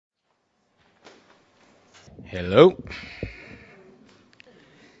Hello.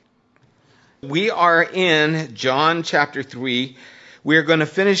 We are in John chapter 3. We're going to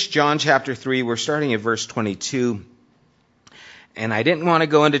finish John chapter 3. We're starting at verse 22. And I didn't want to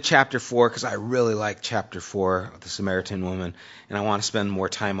go into chapter 4 because I really like chapter 4, the Samaritan woman, and I want to spend more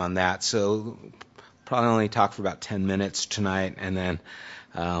time on that. So probably only talk for about 10 minutes tonight, and then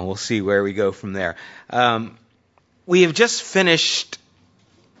we'll see where we go from there. We have just finished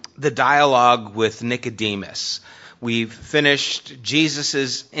the dialogue with Nicodemus. We've finished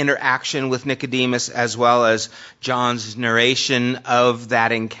Jesus' interaction with Nicodemus as well as John's narration of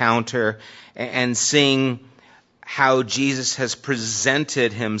that encounter and seeing how Jesus has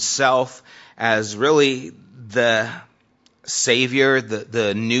presented himself as really the Savior,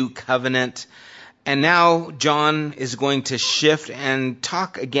 the new covenant. And now John is going to shift and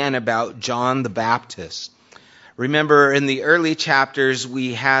talk again about John the Baptist. Remember, in the early chapters,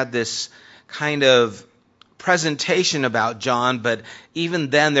 we had this kind of presentation about John, but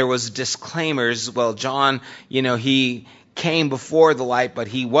even then there was disclaimers. Well, John, he came before the light, but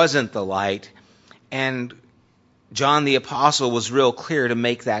he wasn't the light. And John the Apostle was real clear to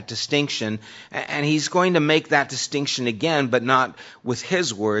make that distinction. And he's going to make that distinction again, but not with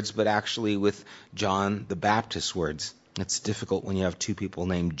his words, but actually with John the Baptist's words. It's difficult when you have two people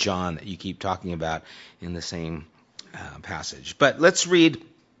named John that you keep talking about in the same passage. But let's read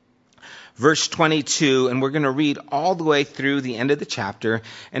verse 22, and we're going to read all the way through the end of the chapter.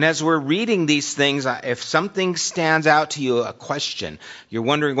 And as we're reading these things, if something stands out to you, a question, you're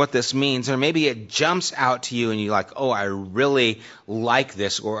wondering what this means, or maybe it jumps out to you and you're like, oh, I really like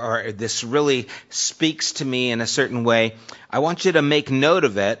this, or this really speaks to me in a certain way, I want you to make note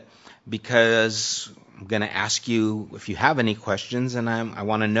of it, because I'm going to ask you if you have any questions, and I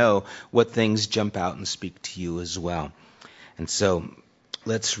want to know what things jump out and speak to you as well. And so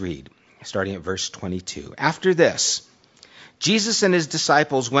let's read, starting at verse 22. After this, Jesus and his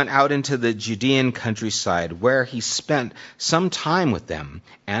disciples went out into the Judean countryside, where he spent some time with them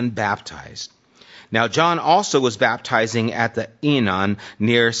and baptized. Now John also was baptizing at the Enon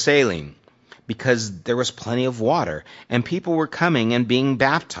near Salim, because there was plenty of water, and people were coming and being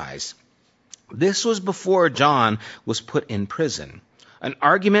baptized. This was before John was put in prison. An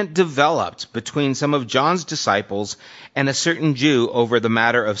argument developed between some of John's disciples and a certain Jew over the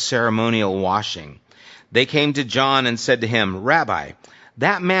matter of ceremonial washing. They came to John and said to him, "Rabbi,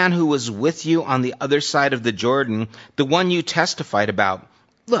 that man who was with you on the other side of the Jordan, the one you testified about,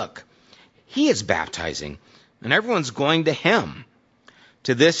 look, he is baptizing, and everyone's going to him."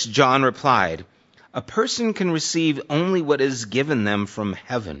 To this John replied, "A person can receive only what is given them from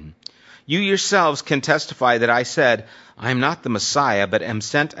heaven. You yourselves can testify that I said, I am not the Messiah, but am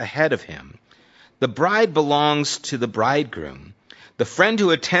sent ahead of him. The bride belongs to the bridegroom. The friend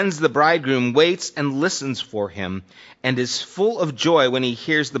who attends the bridegroom waits and listens for him, and is full of joy when he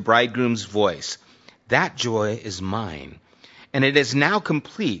hears the bridegroom's voice. That joy is mine, and it is now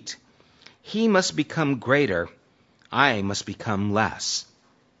complete. He must become greater, I must become less.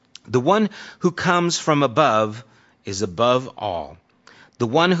 The one who comes from above is above all. The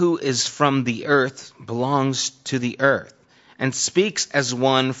one who is from the earth belongs to the earth, and speaks as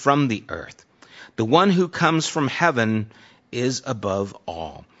one from the earth. The one who comes from heaven is above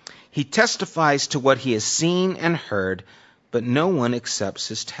all. He testifies to what he has seen and heard, but no one accepts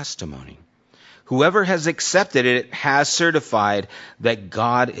his testimony. Whoever has accepted it has certified that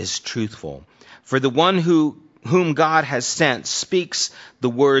God is truthful. For the one whom God has sent speaks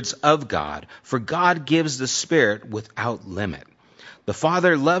the words of God, for God gives the Spirit without limit. The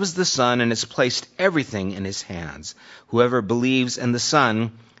Father loves the Son and has placed everything in his hands. Whoever believes in the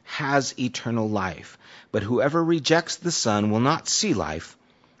Son has eternal life, but whoever rejects the Son will not see life,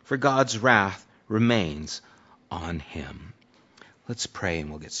 for God's wrath remains on him. Let's pray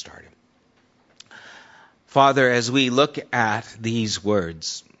and we'll get started. Father, as we look at these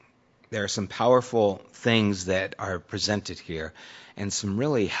words, there are some powerful things that are presented here, and some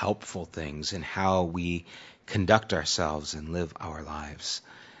really helpful things in how we conduct ourselves and live our lives.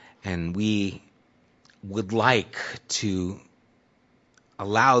 And we would like to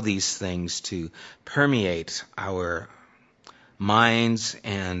allow these things to permeate our minds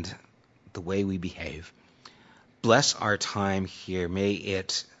and the way we behave. Bless our time here. May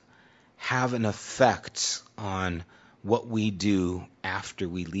it have an effect on what we do after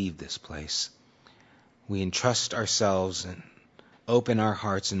we leave this place. We entrust ourselves and open our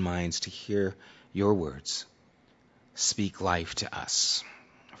hearts and minds to hear your words. Speak life to us,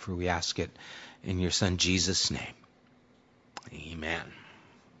 for we ask it in your Son Jesus' name. Amen.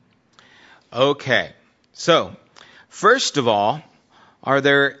 Okay, so first of all, are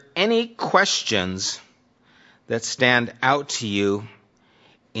there any questions that stand out to you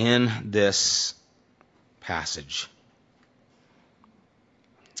in this passage?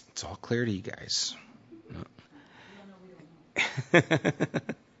 It's all clear to you guys.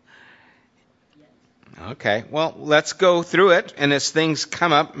 Okay, well, let's go through it, and as things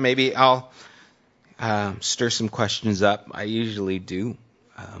come up, maybe I'll stir some questions up. I usually do,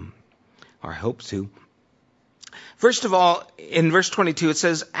 or I hope to. First of all, in verse 22, it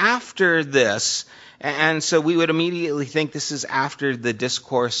says, after this, and so we would immediately think this is after the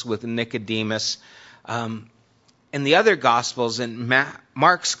discourse with Nicodemus. In the other Gospels, in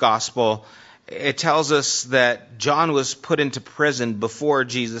Mark's Gospel, it tells us that John was put into prison before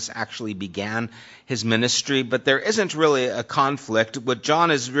Jesus actually began his ministry, but there isn't really a conflict. What John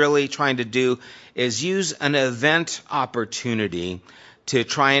is really trying to do is use an event opportunity to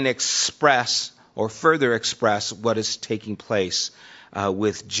try and express or further express what is taking place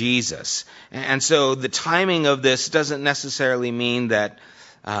with Jesus. And so the timing of this doesn't necessarily mean that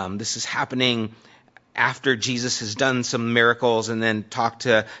this is happening after Jesus has done some miracles and then talked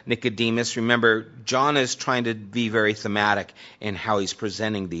to Nicodemus. Remember, John is trying to be very thematic in how he's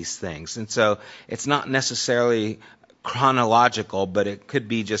presenting these things. And so it's not necessarily chronological, but it could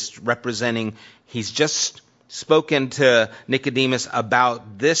be just representing, he's just spoken to Nicodemus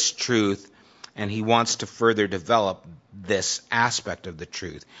about this truth, and he wants to further develop this aspect of the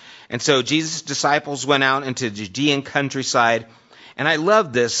truth. And so Jesus' disciples went out into the Judean countryside, and I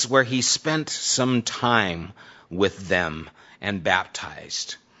love this, where he spent some time with them and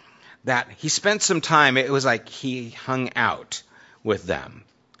baptized. That he spent some time, it was like he hung out with them.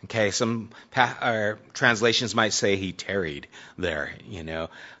 Okay, some translations might say he tarried there,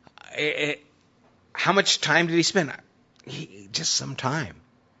 How much time did he spend? Just some time.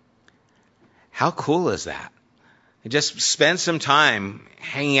 How cool is that? He just spent some time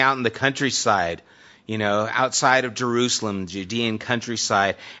hanging out in the countryside, outside of Jerusalem, Judean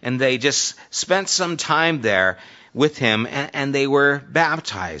countryside, and they just spent some time there with him, and they were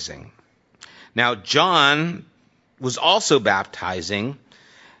baptizing. Now, John was also baptizing,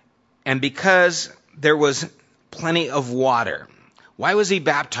 and because there was plenty of water. Why was he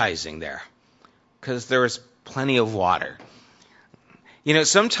baptizing there? Because there was plenty of water.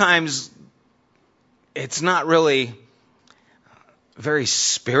 Sometimes it's not really very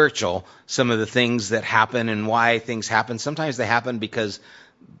spiritual, some of the things that happen and why things happen. Sometimes they happen because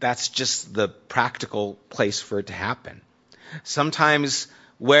that's just the practical place for it to happen. Sometimes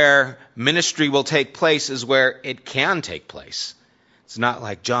where ministry will take place is where it can take place. It's not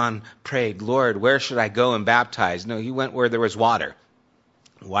like John prayed, Lord, where should I go and baptize? No, he went where there was water.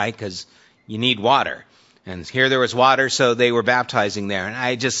 Why? Because you need water. And here there was water, so they were baptizing there. And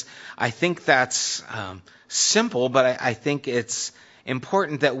I think that's simple, but I think it's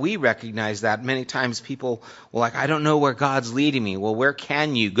important that we recognize that. Many times people will I don't know where God's leading me. Well, where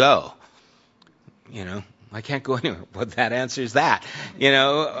can you go? I can't go anywhere. Well, that answers that.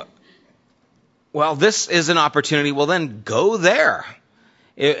 Well, this is an opportunity. Well, then go there.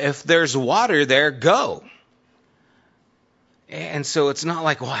 If there's water there, go. And so it's not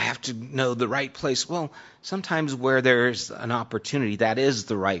like, I have to know the right place. Well, sometimes where there's an opportunity, that is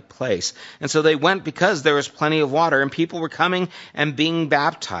the right place. And so they went because there was plenty of water, and people were coming and being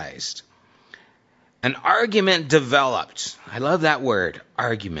baptized. An argument developed. I love that word,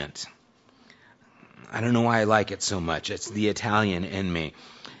 argument. I don't know why I like it so much. It's the Italian in me.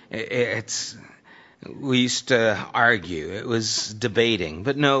 We used to argue. It was debating.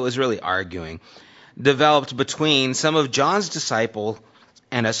 But no, it was really arguing. Developed between some of John's disciples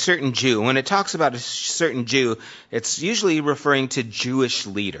and a certain Jew. When it talks about a certain Jew, it's usually referring to Jewish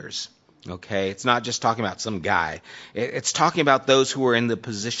leaders. Okay, it's not just talking about some guy. It's talking about those who were in the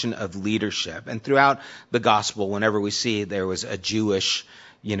position of leadership. And throughout the gospel, whenever we see there was a Jewish,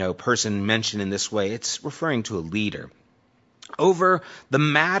 person mentioned in this way, it's referring to a leader. Over the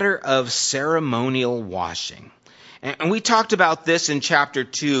matter of ceremonial washing. And we talked about this in chapter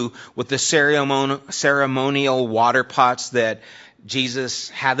 2 with the ceremonial water pots that Jesus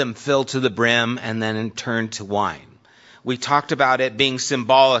had them filled to the brim and then turned to wine. We talked about it being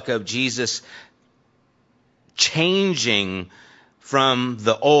symbolic of Jesus changing from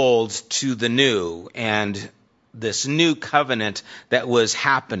the old to the new and this new covenant that was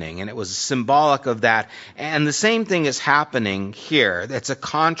happening, and it was symbolic of that. And the same thing is happening here. It's a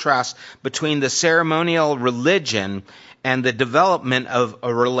contrast between the ceremonial religion and the development of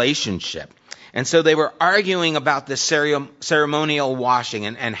a relationship. And so they were arguing about the ceremonial washing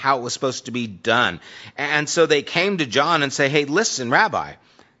and how it was supposed to be done. And so they came to John and say, hey, listen, Rabbi,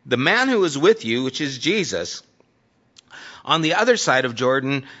 the man who is with you, which is Jesus, on the other side of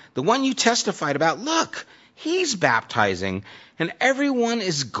Jordan, the one you testified about, look, He's baptizing, and everyone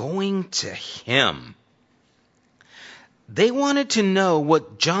is going to him. They wanted to know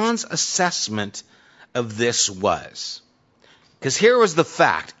what John's assessment of this was. Because here was the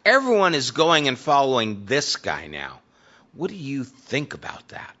fact. Everyone is going and following this guy now. What do you think about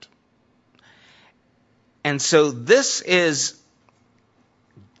that? And so this is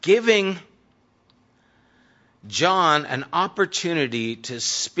giving John an opportunity to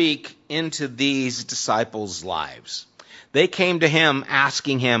speak into these disciples' lives. They came to him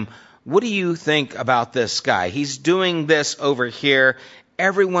asking him, what do you think about this guy? He's doing this over here.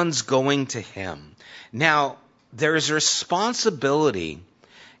 Everyone's going to him. Now, there's a responsibility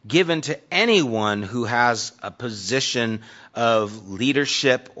given to anyone who has a position of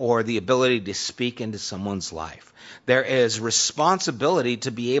leadership or the ability to speak into someone's life. There is responsibility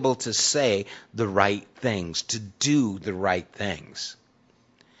to be able to say the right things, to do the right things.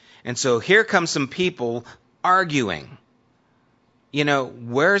 And so here come some people arguing.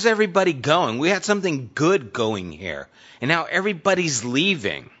 Where's everybody going? We had something good going here, and now everybody's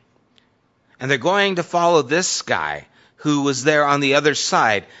leaving. And they're going to follow this guy who was there on the other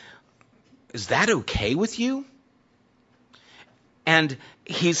side. Is that okay with you? And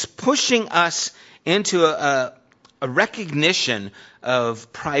he's pushing us into a recognition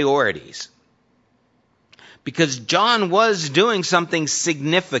of priorities. Because John was doing something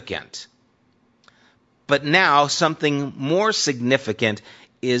significant. But now something more significant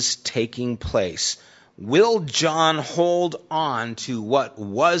is taking place. Will John hold on to what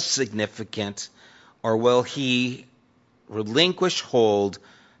was significant, or will he relinquish hold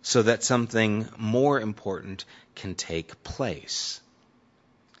so that something more important can take place?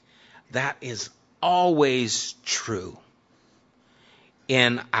 That is always true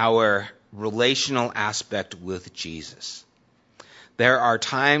in our relational aspect with Jesus. There are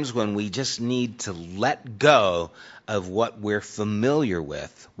times when we just need to let go of what we're familiar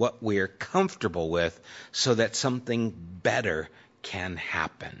with, what we're comfortable with, so that something better can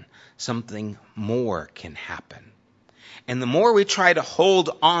happen. Something more can happen. And the more we try to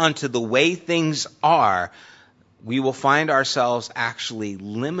hold on to the way things are, we will find ourselves actually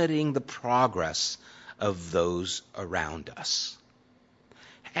limiting the progress of those around us.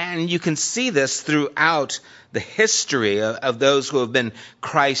 And you can see this throughout the history of those who have been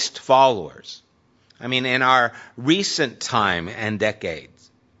Christ followers. I mean, in our recent time and decades,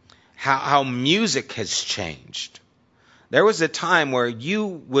 how music has changed. There was a time where you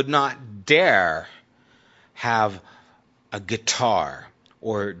would not dare have a guitar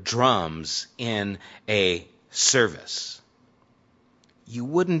or drums in a service. You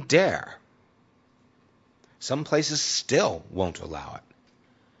wouldn't dare. Some places still won't allow it,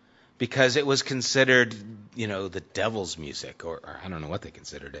 because it was considered, the devil's music, or I don't know what they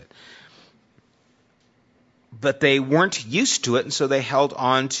considered it. But they weren't used to it, and so they held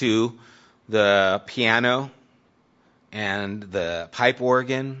on to the piano and the pipe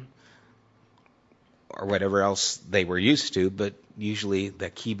organ, or whatever else they were used to, but usually the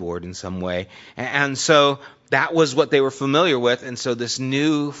keyboard in some way. And so that was what they were familiar with, and so this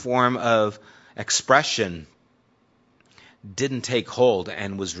new form of expression didn't take hold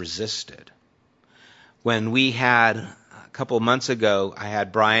and was resisted. When we had, a couple of months ago, I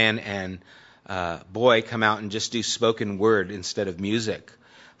had Brian and Boy come out and just do spoken word instead of music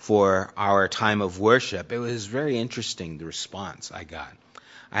for our time of worship. It was very interesting, the response I got.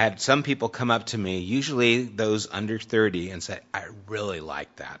 I had some people come up to me, usually those under 30, and say, I really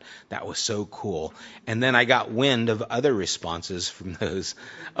like that. That was so cool. And then I got wind of other responses from those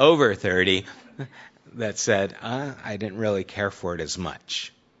over 30 that said, I didn't really care for it as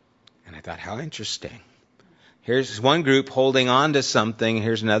much. And I thought, how interesting. Here's one group holding on to something.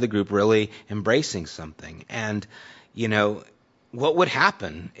 Here's another group really embracing something. And, what would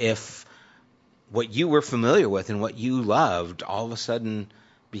happen if what you were familiar with and what you loved all of a sudden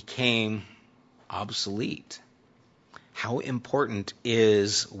became obsolete? How important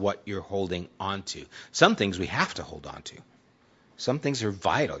is what you're holding on to? Some things we have to hold on to. Some things are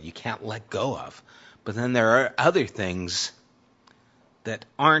vital. You can't let go of. But then there are other things that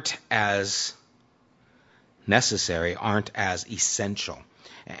aren't as necessary, aren't as essential.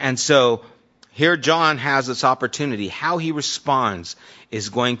 And so here John has this opportunity. How he responds is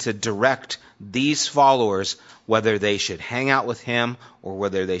going to direct these followers whether they should hang out with him or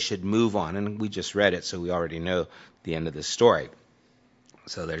whether they should move on. And we just read it, so we already know the end of the story.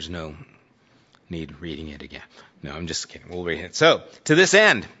 So there's no need reading it again. No, I'm just kidding. We'll read it. So, to this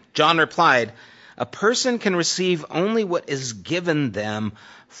end, John replied, a person can receive only what is given them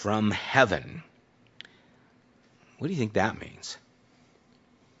from heaven. What do you think that means?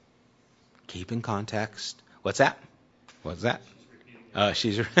 Keep in context. What's that? What's that?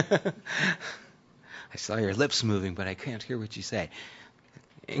 She's. I saw your lips moving, but I can't hear what you say.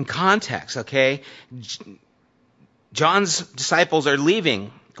 In context, okay? John's disciples are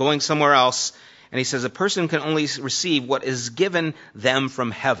leaving, going somewhere else, and he says a person can only receive what is given them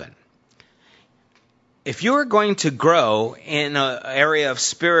from heaven. If you're going to grow in an area of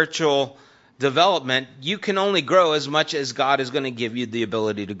spiritual development, you can only grow as much as God is going to give you the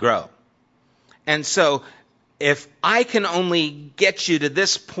ability to grow. And so, if I can only get you to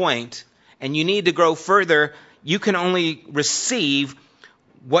this point, and you need to grow further, you can only receive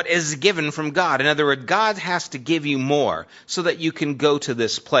what is given from God. In other words, God has to give you more so that you can go to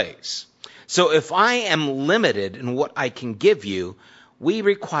this place. So if I am limited in what I can give you, we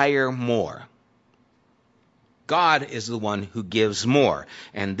require more. God is the one who gives more.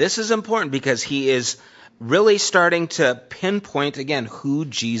 And this is important because he is really starting to pinpoint again who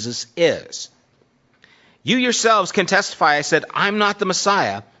Jesus is. You yourselves can testify, I said, I'm not the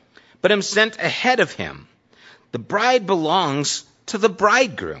Messiah, but am sent ahead of him. The bride belongs to the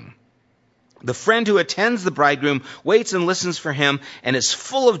bridegroom. The friend who attends the bridegroom waits and listens for him and is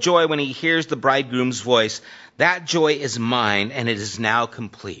full of joy when he hears the bridegroom's voice. That joy is mine, and it is now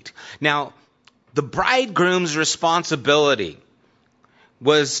complete. Now, the bridegroom's responsibility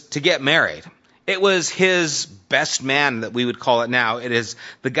was to get married. It was his best man that we would call it now. It is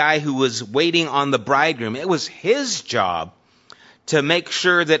the guy who was waiting on the bridegroom. It was his job to make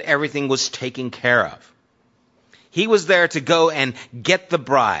sure that everything was taken care of. He was there to go and get the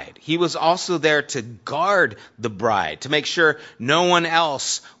bride. He was also there to guard the bride, to make sure no one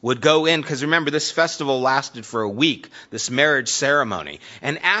else would go in. Because remember, this festival lasted for a week, this marriage ceremony.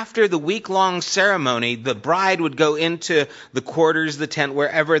 And after the week-long ceremony, the bride would go into the quarters, the tent,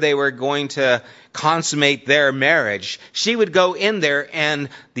 wherever they were going to consummate their marriage. She would go in there, and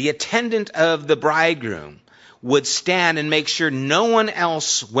the attendant of the bridegroom would stand and make sure no one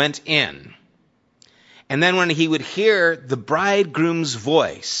else went in. And then when he would hear the bridegroom's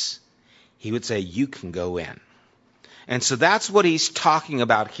voice, he would say, you can go in. And so that's what he's talking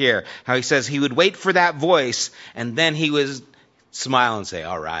about here. How he says he would wait for that voice, and then he would smile and say,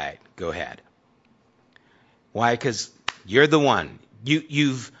 all right, go ahead. Why? Because you're the one.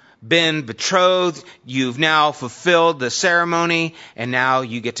 You've been betrothed, you've now fulfilled the ceremony, and now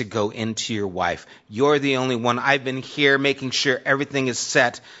you get to go into your wife. You're the only one. I've been here making sure everything is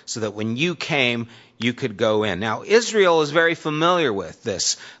set so that when you came, you could go in. Now, Israel is very familiar with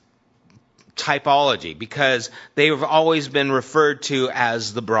this typology because they've always been referred to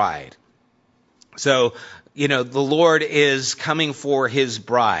as the bride. So, the Lord is coming for his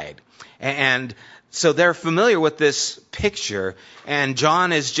bride. And so they're familiar with this picture, and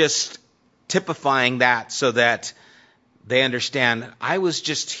John is just typifying that so that they understand, I was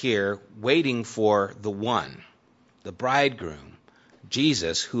just here waiting for the one, the bridegroom,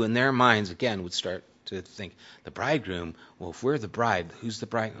 Jesus, who in their minds, again, would start to think, the bridegroom, well, if we're the bride, who's the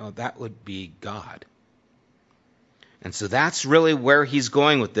bride? Oh, that would be God. And so that's really where he's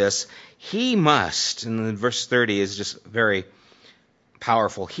going with this. He must, and then verse 30 is just very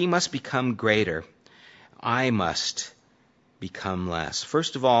powerful, he must become greater. I must become less.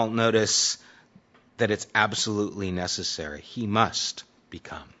 First of all, notice that it's absolutely necessary. He must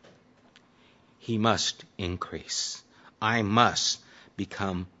become. He must increase. I must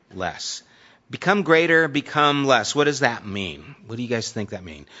become less. Become greater, become less. What does that mean? What do you guys think that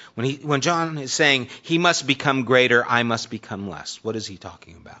means? When John is saying he must become greater, I must become less, what is he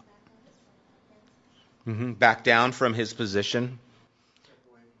talking about? Back down from his position.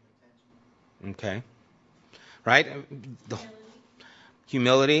 Okay. Right? The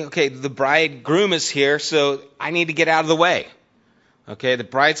humility. Okay, the bridegroom is here, so I need to get out of the way. Okay, the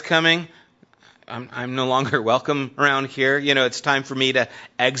bride's coming. I'm no longer welcome around here. It's time for me to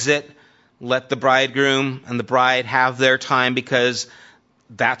exit. Let the bridegroom and the bride have their time because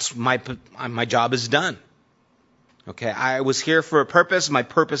that's my job is done. Okay, I was here for a purpose. My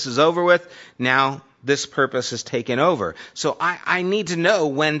purpose is over with. Now this purpose is taken over. So I need to know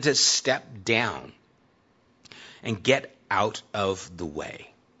when to step down and get out of the way.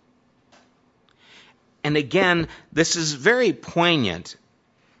 And again, this is very poignant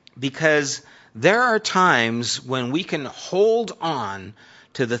because there are times when we can hold on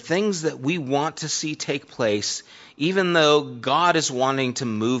to the things that we want to see take place, even though God is wanting to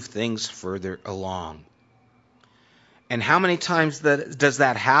move things further along. And how many times does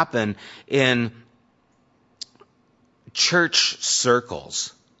that happen in church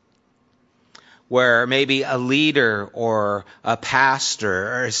circles, where maybe a leader or a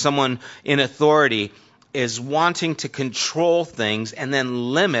pastor or someone in authority is wanting to control things and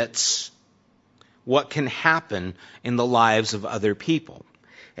then limits what can happen in the lives of other people.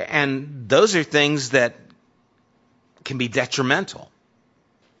 And those are things that can be detrimental.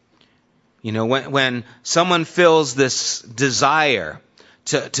 You know, when someone feels this desire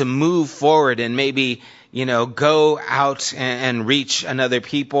to move forward and maybe, you know, go out and reach another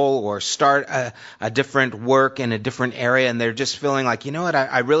people or start a different work in a different area, and they're just feeling like, you know what,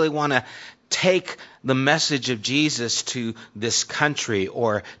 I really want to take the message of Jesus to this country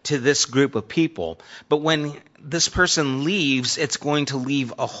or to this group of people. But when this person leaves, it's going to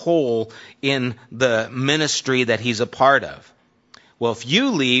leave a hole in the ministry that he's a part of. Well, if you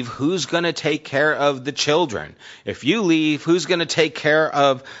leave, who's going to take care of the children? If you leave, who's going to take care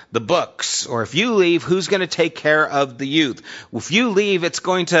of the books? Or if you leave, who's going to take care of the youth? If you leave, it's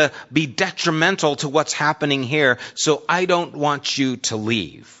going to be detrimental to what's happening here, so I don't want you to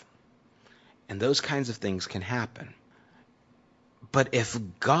leave. And those kinds of things can happen. But if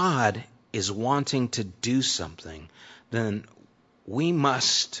God is wanting to do something, then we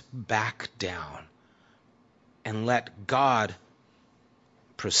must back down and let God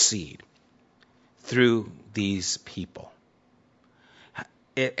proceed through these people.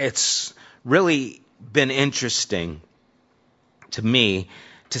 It's really been interesting to me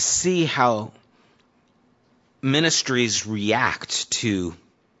to see how ministries react to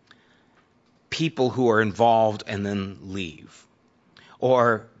people who are involved and then leave,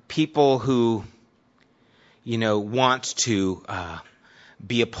 or people who, you know, want to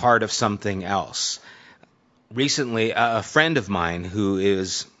be a part of something else. Recently, a friend of mine who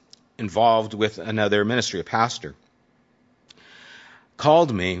is involved with another ministry, a pastor,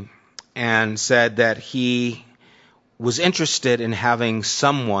 called me and said that he was interested in having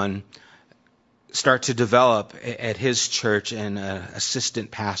someone start to develop at his church in an assistant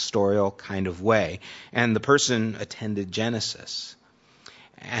pastoral kind of way. And the person attended Genesis.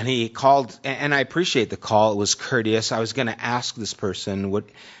 And he called, and I appreciate the call. It was courteous. I was going to ask this person what,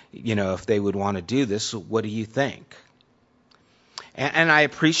 you know, if they would want to do this. What do you think? And I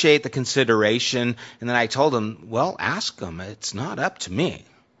appreciate the consideration. And then I told him, well, ask them. It's not up to me.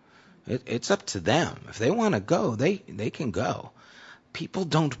 It's up to them. If they want to go, they can go. People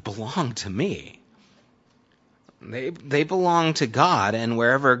don't belong to me. They belong to God, and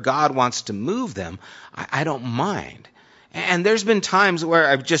wherever God wants to move them, I don't mind. And there's been times where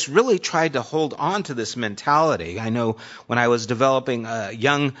I've just really tried to hold on to this mentality. I know when I was developing a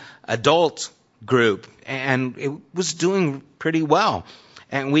young adult group, and it was doing pretty well,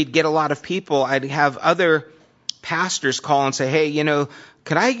 and we'd get a lot of people, I'd have other pastors call and say, hey, you know,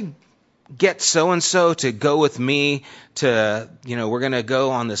 could I get so-and-so to go with me to, you know, we're going to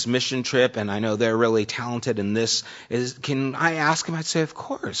go on this mission trip, and I know they're really talented in this. Can I ask him? I'd say, of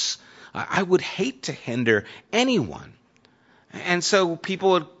course. I would hate to hinder anyone. And so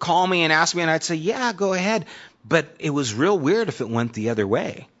people would call me and ask me, and I'd say, yeah, go ahead. But it was real weird if it went the other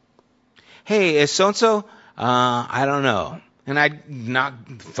way. Hey, is so-and-so? I don't know.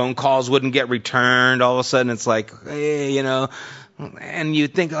 And phone calls wouldn't get returned. All of a sudden it's like, hey, you know, and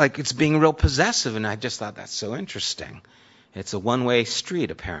you'd think like it's being real possessive, and I just thought that's so interesting. It's a one-way street,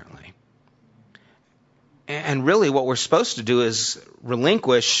 apparently. And really what we're supposed to do is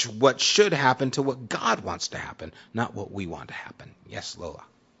relinquish what should happen to what God wants to happen, not what we want to happen. Yes, Lola.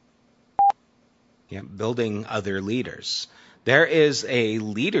 Yeah, building other leaders. There is a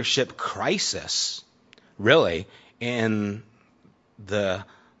leadership crisis, really, in the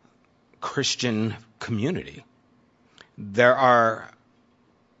Christian community. There are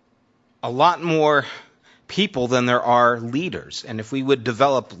a lot more people than there are leaders. And if we would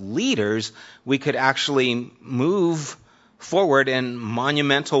develop leaders, we could actually move forward in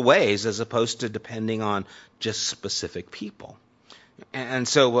monumental ways as opposed to depending on just specific people. And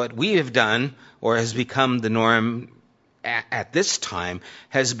so what we have done, or has become the norm at this time,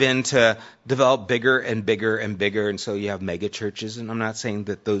 has been to develop bigger and bigger and bigger. And so you have mega churches, and I'm not saying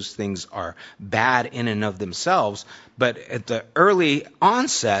that those things are bad in and of themselves, but at the early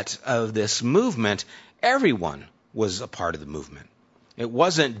onset of this movement, everyone was a part of the movement. It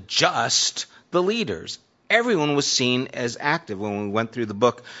wasn't just the leaders. Everyone was seen as active. When we went through the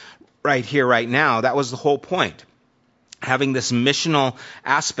book right here, right now, that was the whole point. Having this missional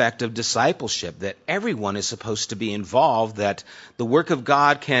aspect of discipleship, that everyone is supposed to be involved, that the work of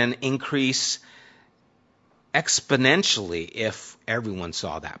God can increase exponentially if everyone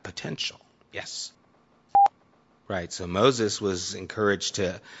saw that potential. Yes. Right. So Moses was encouraged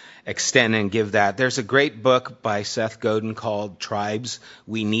to extend and give that. There's a great book by Seth Godin called Tribes,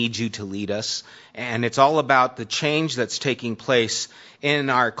 We Need You to Lead Us. And it's all about the change that's taking place in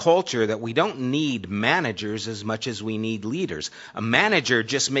our culture, that we don't need managers as much as we need leaders. A manager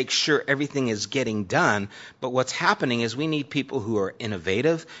just makes sure everything is getting done. But what's happening is we need people who are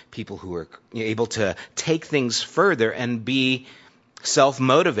innovative, people who are able to take things further and be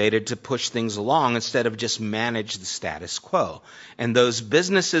self-motivated to push things along instead of just manage the status quo. And those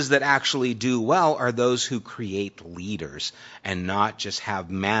businesses that actually do well are those who create leaders and not just have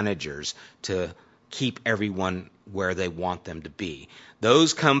managers to keep everyone where they want them to be.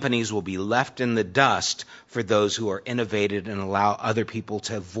 Those companies will be left in the dust for those who are innovative and allow other people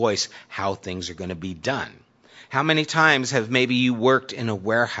to voice how things are going to be done. How many times have maybe you worked in a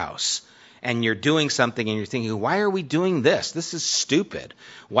warehouse and you're doing something and you're thinking, why are we doing this? This is stupid.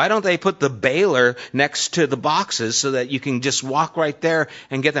 Why don't they put the baler next to the boxes so that you can just walk right there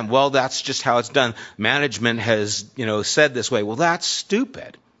and get them? Well, that's just how it's done. Management has, said this way. Well, that's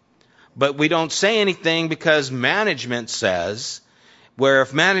stupid. But we don't say anything because management says, where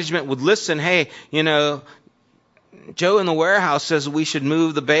if management would listen, hey, Joe in the warehouse says we should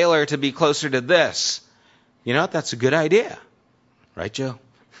move the baler to be closer to this. That's a good idea. Right, Joe?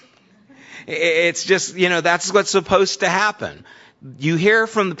 It's just, that's what's supposed to happen. You hear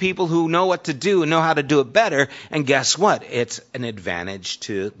from the people who know what to do and know how to do it better, and guess what? It's an advantage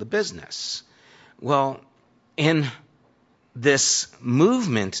to the business. Well, in this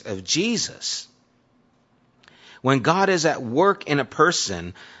movement of Jesus, when God is at work in a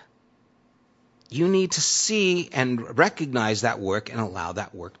person, you need to see and recognize that work and allow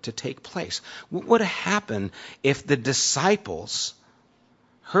that work to take place. What would happen if the disciples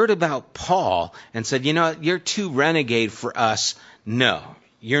heard about Paul and said, you're too renegade for us. No,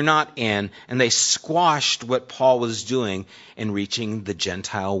 you're not in. And they squashed what Paul was doing in reaching the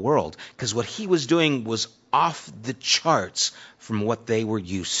Gentile world. Because what he was doing was off the charts from what they were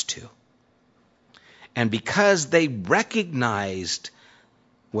used to. And because they recognized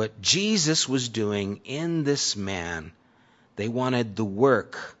what Jesus was doing in this man, they wanted the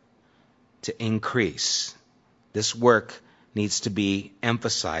work to increase. This work needs to be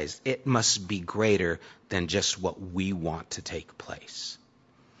emphasized. It must be greater than just what we want to take place.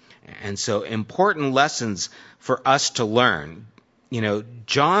 And so important lessons for us to learn.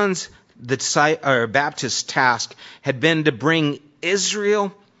 John's Baptist's task had been to bring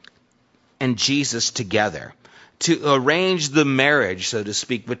Israel and Jesus together, to arrange the marriage, so to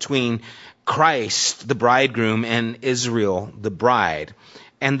speak, between Christ, the bridegroom, and Israel, the bride.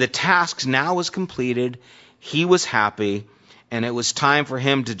 And the task now was completed. He was happy. And it was time for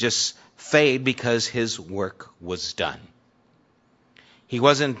him to just fade because his work was done. He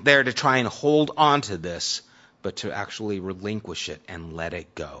wasn't there to try and hold on to this, but to actually relinquish it and let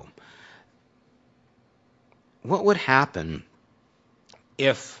it go. What would happen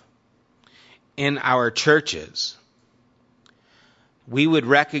if in our churches we would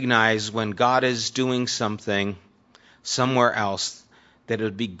recognize when God is doing something somewhere else, that it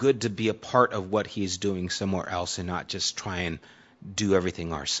would be good to be a part of what he's doing somewhere else and not just try and do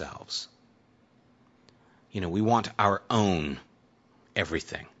everything ourselves. We want our own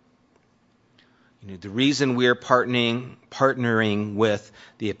everything. The reason we're partnering with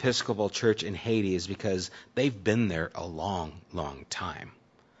the Episcopal Church in Haiti is because they've been there a long, long time.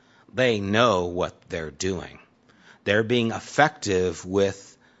 They know what they're doing. They're being effective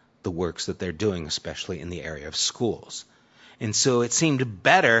with the works that they're doing, especially in the area of schools. And so it seemed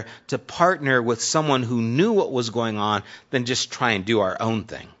better to partner with someone who knew what was going on than just try and do our own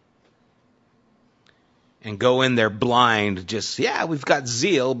thing. And go in there blind, we've got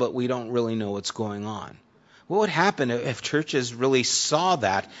zeal, but we don't really know what's going on. What would happen if churches really saw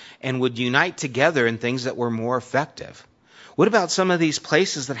that and would unite together in things that were more effective? What about some of these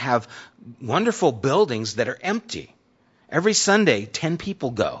places that have wonderful buildings that are empty? Every Sunday, 10 people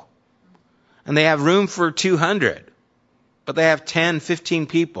go. And they have room for 200. But they have 10, 15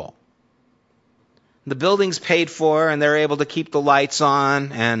 people. The building's paid for and they're able to keep the lights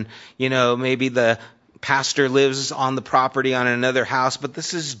on, and, maybe the pastor lives on the property on another house, but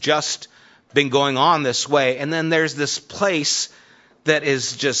this has just been going on this way. And then there's this place that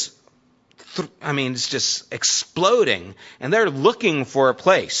is it's just exploding, and they're looking for a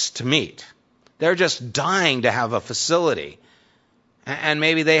place to meet. They're just dying to have a facility. And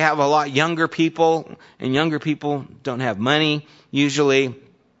maybe they have a lot younger people, and younger people don't have money usually,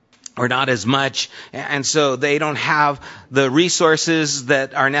 or not as much, and so they don't have the resources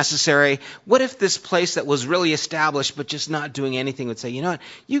that are necessary. What if this place that was really established but just not doing anything would say,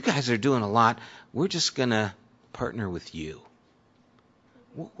 you guys are doing a lot. We're just going to partner with you?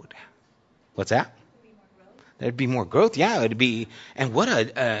 What's that? There'd be more growth. Yeah, it'd be, and what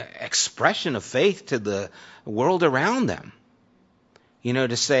a expression of faith to the world around them.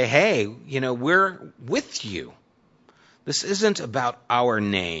 To say, hey, we're with you. This isn't about our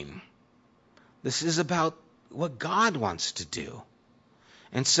name. This is about what God wants to do.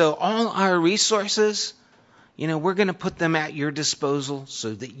 And so all our resources, we're going to put them at your disposal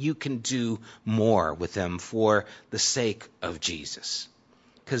so that you can do more with them for the sake of Jesus.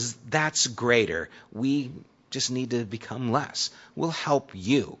 Because that's greater. We just need to become less. We'll help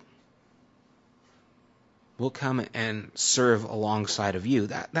you. We'll come and serve alongside of you.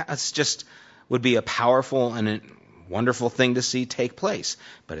 That's just would be a powerful and a wonderful thing to see take place.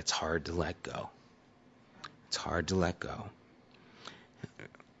 But it's hard to let go. It's hard to let go.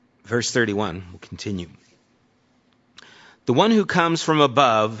 Verse 31, we'll continue. The one who comes from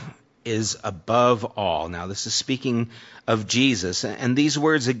above is above all. Now, this is speaking of Jesus. And these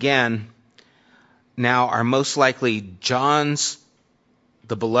words, again, now are most likely John's,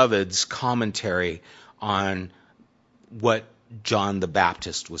 the beloved's, commentary on what John the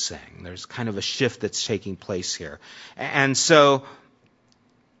Baptist was saying. There's kind of a shift that's taking place here. And so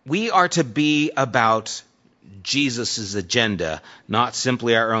we are to be about Jesus' agenda, not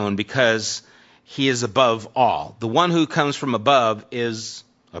simply our own, because he is above all. The one who comes from above is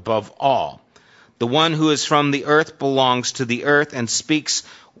above all. The one who is from the earth belongs to the earth and speaks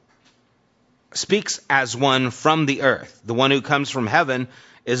as one from the earth. The one who comes from heaven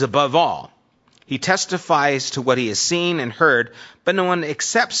is above all. He testifies to what he has seen and heard, but no one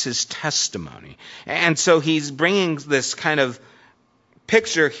accepts his testimony. And so he's bringing this kind of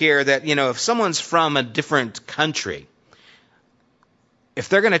picture here that, if someone's from a different country, if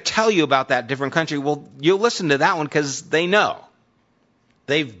they're going to tell you about that different country, well, you'll listen to that one because they know.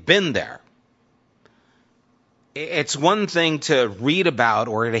 They've been there. It's one thing to read about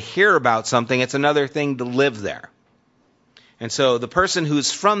or to hear about something. It's another thing to live there. And so the person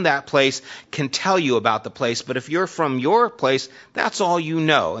who's from that place can tell you about the place. But if you're from your place, that's all you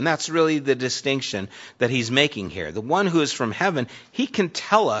know. And that's really the distinction that he's making here. The one who is from heaven, he can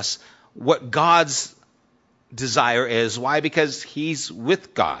tell us what God's desire is. Why? Because he's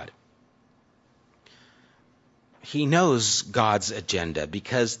with God. He knows God's agenda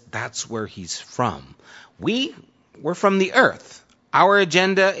because that's where he's from. We're from the earth. Our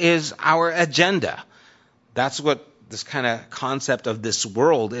agenda is our agenda. That's what this kind of concept of this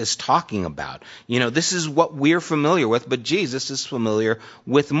world is talking about. This is what we're familiar with, but Jesus is familiar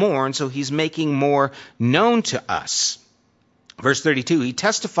with more, and so he's making more known to us. Verse 32, he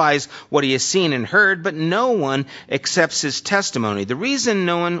testifies what he has seen and heard, but no one accepts his testimony. The reason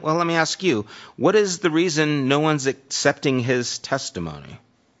no one, well, let me ask you, what is the reason no one's accepting his testimony?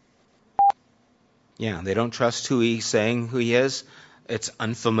 Yeah, they don't trust who he's saying who he is. It's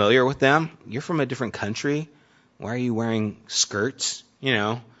unfamiliar with them. You're from a different country. Why are you wearing skirts?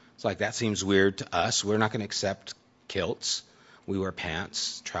 It's like that seems weird to us. We're not going to accept kilts. We wear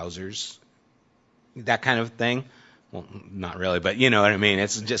pants, trousers, that kind of thing. Well, not really, but you know what I mean.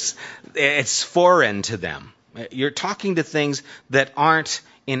 It's foreign to them. You're talking to things that aren't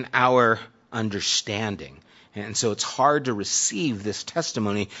in our understanding. And so it's hard to receive this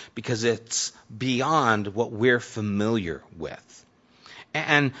testimony because it's beyond what we're familiar with.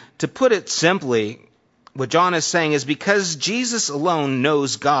 And to put it simply, what John is saying is because Jesus alone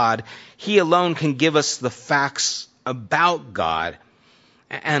knows God, he alone can give us the facts about God.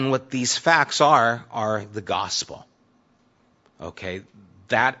 And what these facts are the gospel. Okay,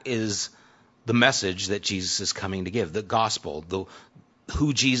 that is the message that Jesus is coming to give, the gospel,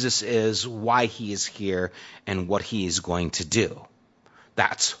 who Jesus is, why he is here, and what he is going to do.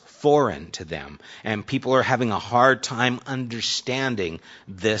 That's foreign to them. And people are having a hard time understanding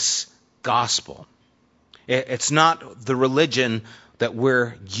this gospel. It's not the religion that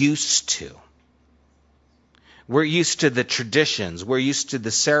we're used to. We're used to the traditions. We're used to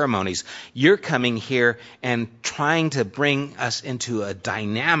the ceremonies. You're coming here and trying to bring us into a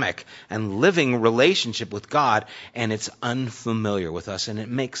dynamic and living relationship with God, and it's unfamiliar with us, and it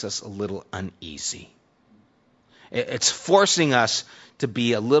makes us a little uneasy. It's forcing us to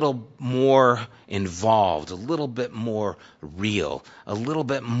be a little more involved, a little bit more real, a little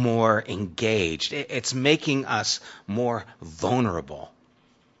bit more engaged. It's making us more vulnerable.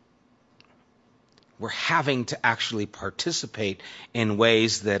 We're having to actually participate in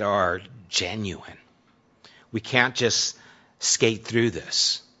ways that are genuine. We can't just skate through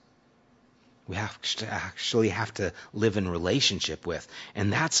this. We actually have to live in relationship with.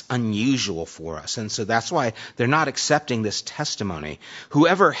 And that's unusual for us. And so that's why they're not accepting this testimony.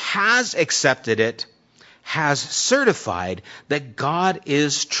 Whoever has accepted it has certified that God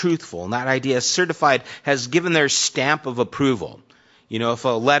is truthful. And that idea, certified, has given their stamp of approval. You know, if a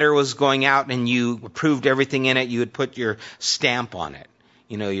letter was going out and you approved everything in it, you would put your stamp on it,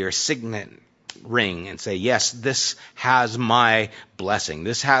 you know, your signet ring, and say, yes, this has my blessing.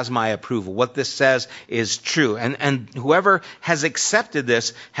 This has my approval. What this says is true. And whoever has accepted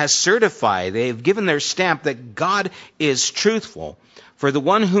this has certified, they've given their stamp that God is truthful. For the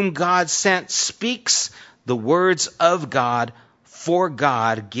one whom God sent speaks the words of God, for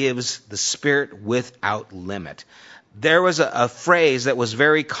God gives the Spirit without limit. There was a phrase that was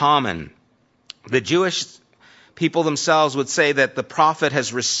very common. The Jewish people themselves would say that the prophet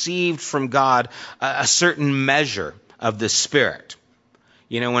has received from God a certain measure of the Spirit.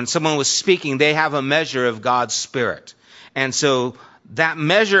 You know, when someone was speaking, they have a measure of God's Spirit. And so that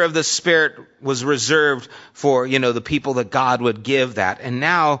measure of the Spirit was reserved for, you know, the people that God would give that. And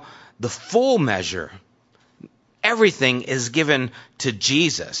now the full measure, everything is given to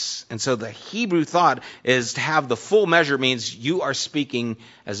Jesus. And so the Hebrew thought is to have the full measure means you are speaking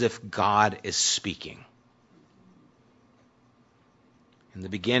as if God is speaking. In the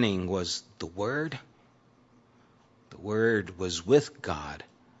beginning was the Word. The Word was with God.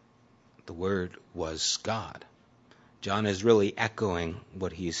 The Word was God. John is really echoing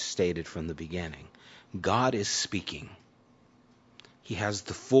what he's stated from the beginning. God is speaking. He has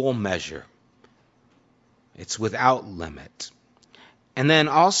the full measure. It's without limit. And then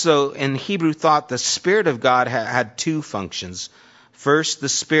also in Hebrew thought, the Spirit of God had two functions. First, the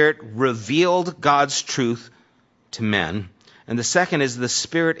Spirit revealed God's truth to men. And the second is the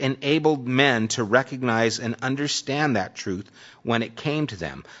Spirit enabled men to recognize and understand that truth when it came to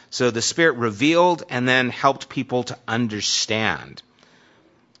them. So the Spirit revealed and then helped people to understand.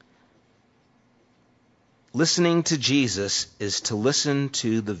 Listening to Jesus is to listen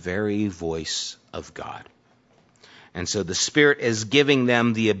to the very voice of God. And so the Spirit is giving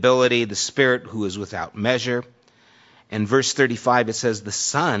them the ability, the Spirit who is without measure. In verse 35 it says, the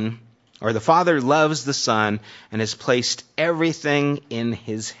Son, or the Father loves the Son and has placed everything in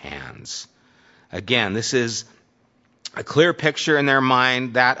his hands. Again, this is a clear picture in their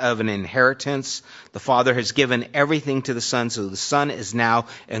mind, that of an inheritance. The Father has given everything to the Son, so the Son is now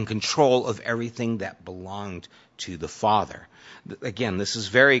in control of everything that belonged to the Father. Again, this is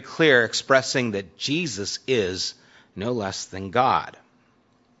very clear, expressing that Jesus is no less than God.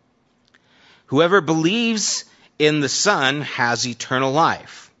 Whoever believes in the Son has eternal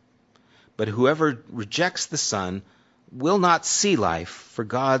life. But whoever rejects the Son will not see life, for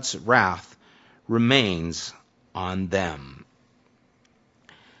God's wrath remains on them.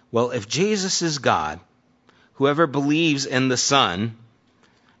 Well, if Jesus is God, whoever believes in the Son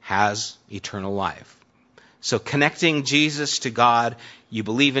has eternal life. So connecting Jesus to God, you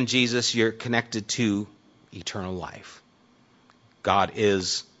believe in Jesus, you're connected to eternal life. God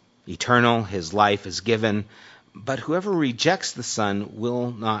is eternal, his life is given, but whoever rejects the Son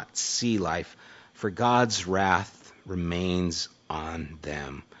will not see life, for God's wrath remains on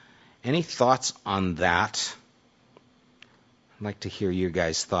them. Any thoughts on that? I'd like to hear your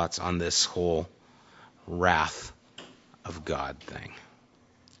guys' thoughts on this whole wrath of God thing.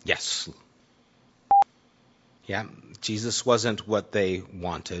 Yes. Yeah, Jesus wasn't what they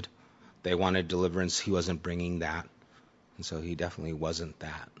wanted. They wanted deliverance. He wasn't bringing that. And so he definitely wasn't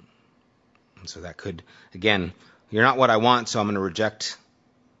that. And so that could, again, you're not what I want, so I'm going to reject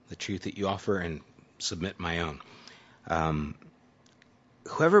the truth that you offer and submit my own.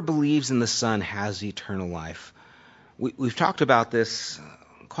 Whoever believes in the Son has eternal life. We've talked about this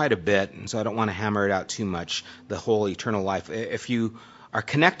quite a bit, and so I don't want to hammer it out too much, the whole eternal life. If you are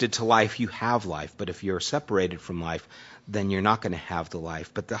connected to life, you have life. But if you're separated from life, then you're not going to have the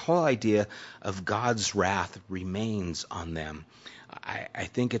life. But the whole idea of God's wrath remains on them. I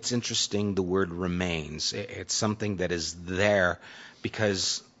think it's interesting, the word remains. It's something that is there,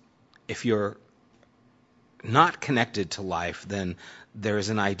 because if you're not connected to life, then there is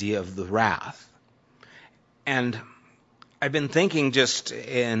an idea of the wrath. And I've been thinking, just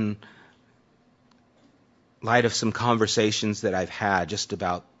in light of some conversations that I've had, just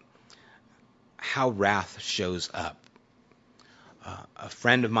about how wrath shows up. A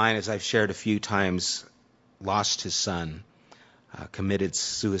friend of mine, as I've shared a few times, lost his son, committed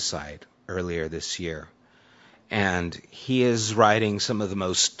suicide earlier this year. And he is writing some of the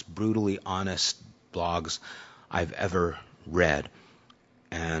most brutally honest blogs I've ever read.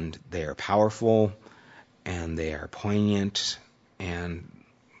 And they are powerful, and they are poignant, and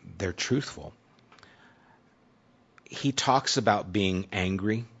they're truthful. He talks about being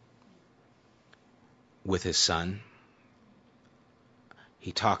angry with his son.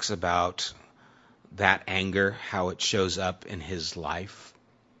 He talks about that anger, how it shows up in his life.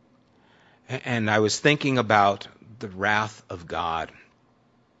 And I was thinking about the wrath of God,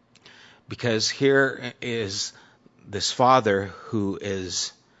 because here is this father who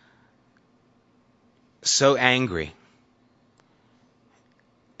is so angry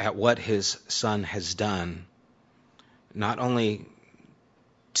at what his son has done, not only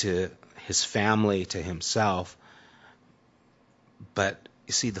to his family, to himself, but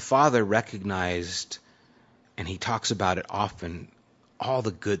you see, the father recognized, and he talks about it often, all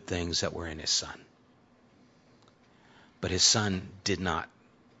the good things that were in his son. But his son did not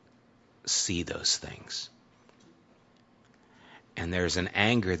see those things. And there's an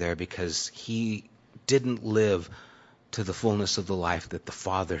anger there because he didn't live to the fullness of the life that the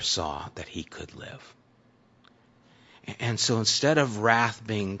father saw that he could live. And so instead of wrath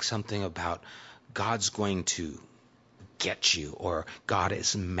being something about God's going to get you or God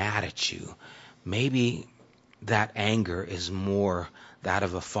is mad at you, maybe that anger is more that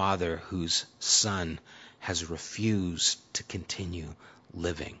of a father whose son has refused to continue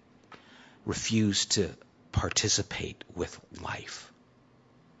living, refused to participate with life.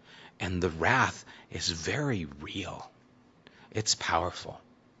 And the wrath is very real. It's powerful.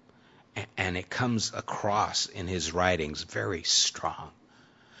 And it comes across in his writings very strong.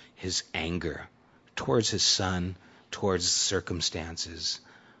 His anger towards his son, towards circumstances.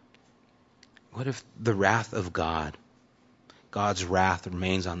 What if the wrath of God, God's wrath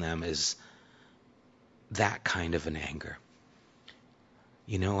remains on them, is that kind of an anger?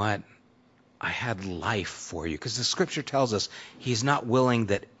 You know what? I had life for you. Because the scripture tells us he's not willing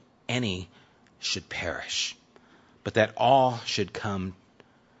that any should perish, but that all should come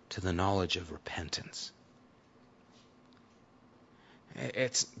to the knowledge of repentance.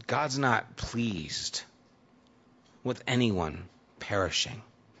 God's not pleased with anyone perishing.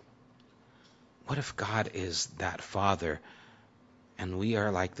 What if God is that father and we are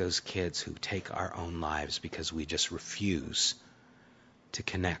like those kids who take our own lives because we just refuse to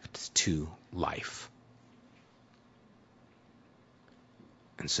connect to life?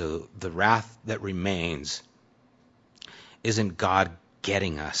 And so the wrath that remains isn't God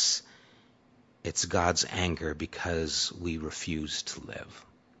getting us. It's God's anger because we refuse to live.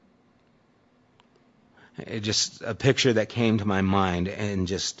 Just a picture that came to my mind, and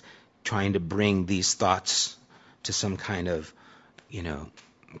just trying to bring these thoughts to some kind of,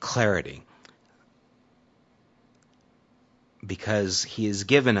 clarity. Because he has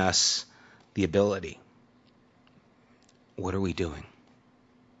given us the ability. What are we doing?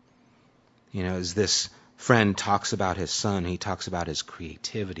 As this friend talks about his son, he talks about his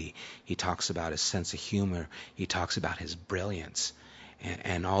creativity, he talks about his sense of humor, he talks about his brilliance,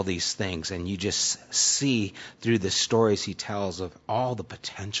 and all these things. And you just see through the stories he tells of all the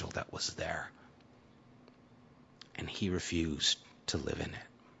potential that was there. And he refused to live in it.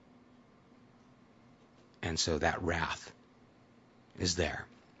 And so that wrath is there.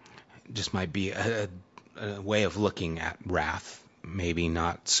 It just might be a way of looking at wrath. Maybe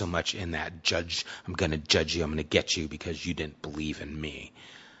not so much in that I'm going to judge you, I'm going to get you because you didn't believe in me.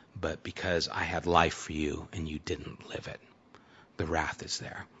 But because I had life for you and you didn't live it. The wrath is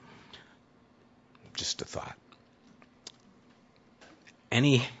there. Just a thought.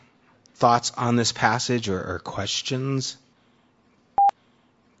 Any thoughts on this passage or questions?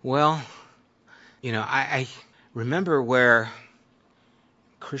 Well, I remember where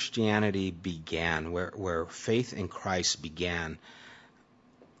Christianity began, where faith in Christ began.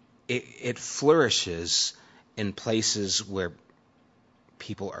 It flourishes in places where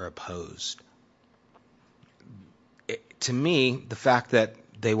people are opposed. To me, the fact that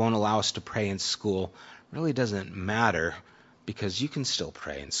they won't allow us to pray in school really doesn't matter, because you can still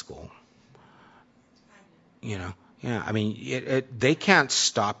pray in school. They can't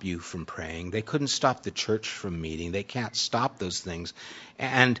stop you from praying. They couldn't stop the church from meeting. They can't stop those things.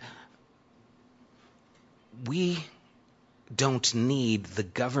 And we don't need the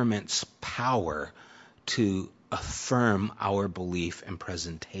government's power to affirm our belief and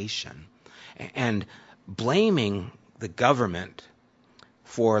presentation. And blaming the government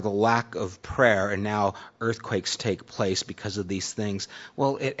for the lack of prayer, and now earthquakes take place because of these things,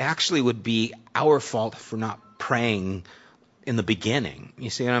 well, it actually would be our fault for not praying in the beginning. You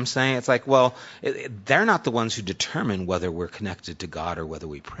see what I'm saying? It's like, well, they're not the ones who determine whether we're connected to God or whether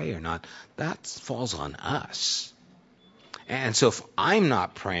we pray or not. That falls on us. And so if I'm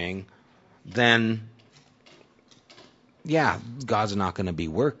not praying, then, yeah, God's not going to be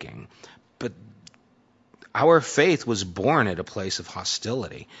working. But our faith was born at a place of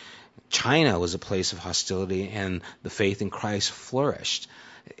hostility. China was a place of hostility, and the faith in Christ flourished.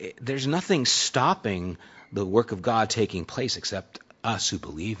 There's nothing stopping the work of God taking place except us who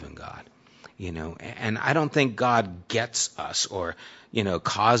believe in God. And I don't think God gets us or,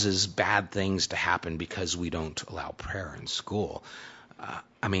 causes bad things to happen because we don't allow prayer in school.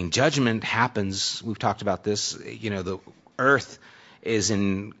 Judgment happens. We've talked about this. The earth is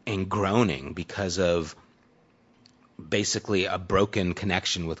in groaning because of basically a broken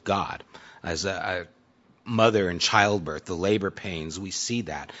connection with God. As a mother in childbirth, the labor pains, we see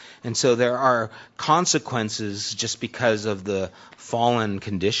that. And so there are consequences just because of the fallen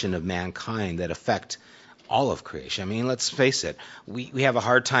condition of mankind that affect all of creation. Let's face it, we have a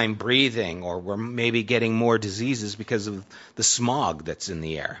hard time breathing, or we're maybe getting more diseases because of the smog that's in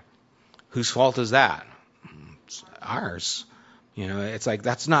the air. Whose fault is that? It's ours. It's like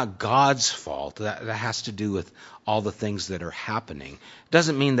that's not God's fault. That has to do with all the things that are happening. It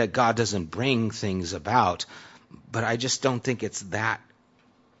doesn't mean that God doesn't bring things about, but I just don't think it's that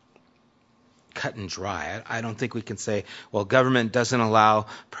cut and dry. I don't think we can say, well, government doesn't allow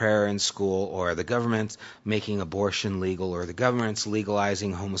prayer in school, or the government's making abortion legal, or the government's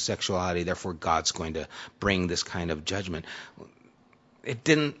legalizing homosexuality, therefore God's going to bring this kind of judgment. It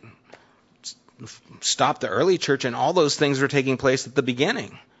didn't stop the early church, and all those things were taking place at the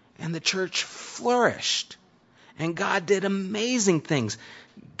beginning. And the church flourished. And God did amazing things.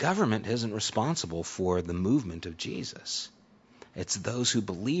 Government isn't responsible for the movement of Jesus. It's those who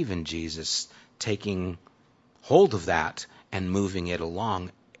believe in Jesus taking hold of that and moving it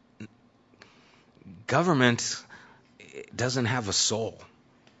along. Government doesn't have a soul.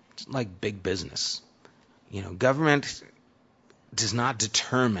 It's like big business. Government does not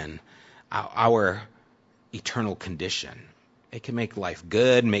determine our eternal condition. It can make life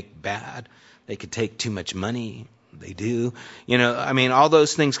good, make bad. They could take too much money. They do. All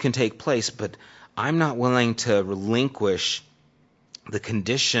those things can take place, but I'm not willing to relinquish the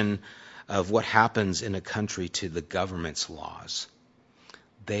condition of what happens in a country to the government's laws.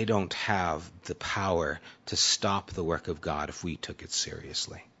 They don't have the power to stop the work of God if we took it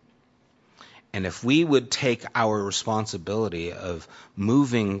seriously. And if we would take our responsibility of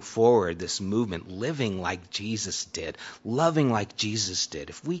moving forward this movement, living like Jesus did, loving like Jesus did,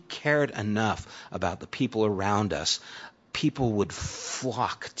 if we cared enough about the people around us, people would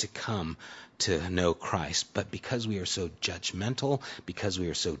flock to come to know Christ. But because we are so judgmental, because we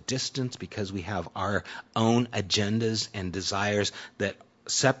are so distant, because we have our own agendas and desires that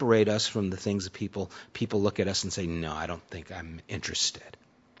separate us from the things of people look at us and say, no, I don't think I'm interested.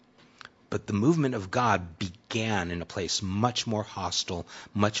 But the movement of God began in a place much more hostile,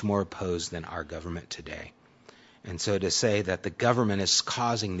 much more opposed than our government today. And so to say that the government is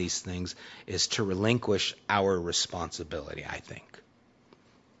causing these things is to relinquish our responsibility, I think.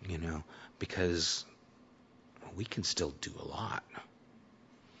 Because we can still do a lot.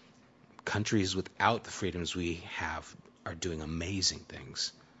 Countries without the freedoms we have are doing amazing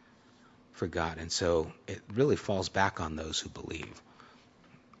things for God. And so it really falls back on those who believe.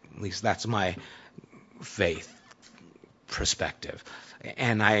 At least that's my faith perspective.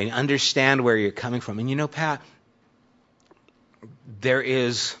 And I understand where you're coming from. And Pat,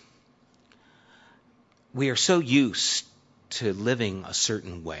 we are so used to living a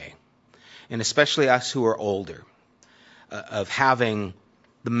certain way. And especially us who are older, of having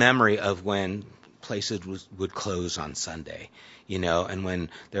the memory of when places would close on Sunday, and when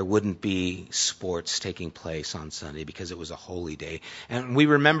there wouldn't be sports taking place on Sunday because it was a holy day. And we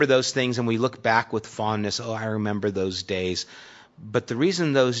remember those things and we look back with fondness. Oh, I remember those days. But the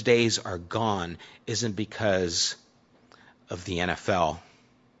reason those days are gone isn't because of the NFL,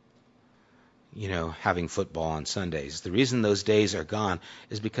 having football on Sundays. The reason those days are gone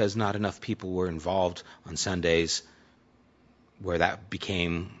is because not enough people were involved on Sundays where that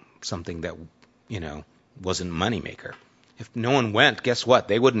became something that, wasn't a moneymaker. If no one went, guess what?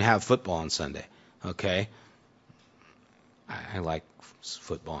 They wouldn't have football on Sunday, okay? I like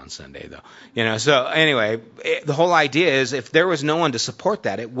football on Sunday, though. So anyway, the whole idea is if there was no one to support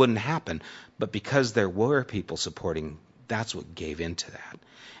that, it wouldn't happen. But because there were people supporting, that's what gave into that.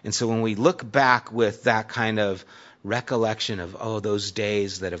 And so when we look back with that kind of recollection of, those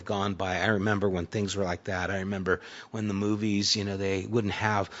days that have gone by, I remember when things were like that. I remember when the movies, they wouldn't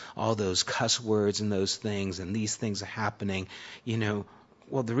have all those cuss words and those things, and these things are happening.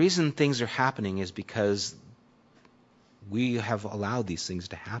 Well, the reason things are happening is because we have allowed these things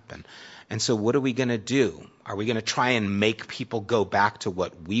to happen. And so what are we going to do? Are we going to try and make people go back to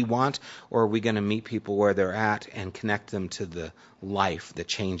what we want, or are we going to meet people where they're at and connect them to the life that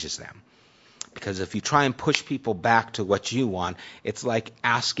changes them? Because if you try and push people back to what you want, it's like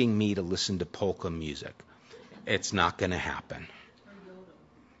asking me to listen to polka music. It's not going to happen.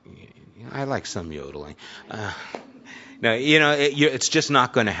 I like some yodeling. No, it's just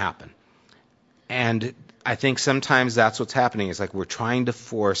not going to happen. And I think sometimes that's what's happening. It's like we're trying to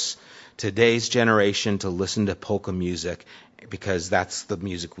force today's generation to listen to polka music because that's the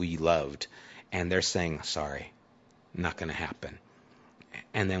music we loved. And they're saying, sorry, not going to happen.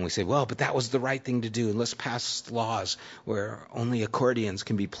 And then we say, well, but that was the right thing to do. And let's pass laws where only accordions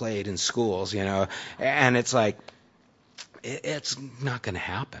can be played in schools, And it's like, it's not going to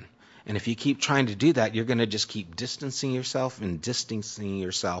happen. And if you keep trying to do that, you're going to just keep distancing yourself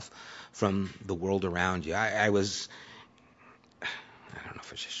from the world around you. I don't know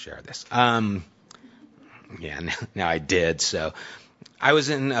if I should share this. Now I did. So I was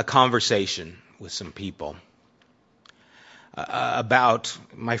in a conversation with some people about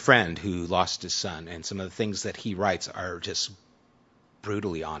my friend who lost his son, and some of the things that he writes are just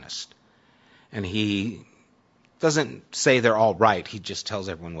brutally honest. And he doesn't say they're all right. He just tells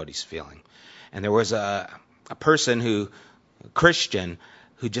everyone what he's feeling. And there was a Christian, who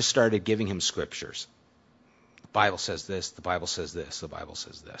just started giving him scriptures. The Bible says this, the Bible says this, the Bible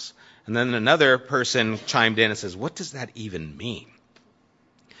says this. And then another person chimed in and says, what does that even mean?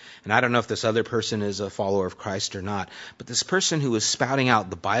 And I don't know if this other person is a follower of Christ or not, but this person who was spouting out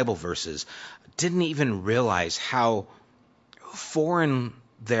the Bible verses didn't even realize how foreign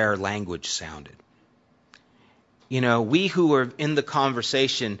their language sounded. We who are in the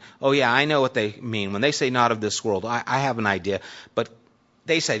conversation, oh yeah, I know what they mean. When they say not of this world, I have an idea. But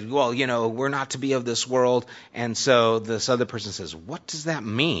they say, well, we're not to be of this world. And so this other person says, what does that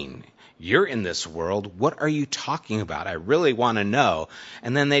mean? You're in this world. What are you talking about? I really want to know.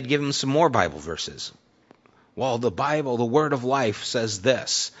 And then they'd give him some more Bible verses. Well, the Bible, the Word of Life says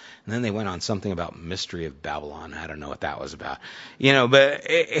this. And then they went on something about mystery of Babylon. I don't know what that was about. But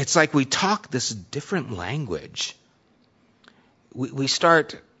it's like we talk this different language. We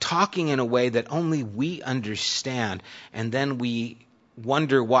start talking in a way that only we understand, and then we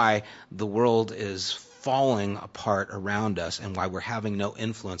wonder why the world is falling apart around us and why we're having no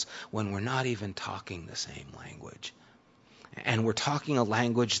influence when we're not even talking the same language. And we're talking a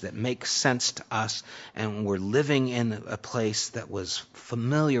language that makes sense to us, and we're living in a place that was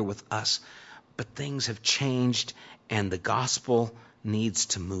familiar with us, but things have changed, and the gospel needs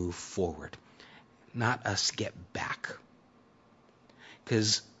to move forward, not us get back.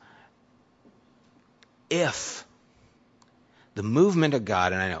 Because if the movement of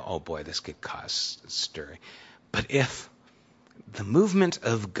God, and I know, oh boy, this could cause stirring, but if the movement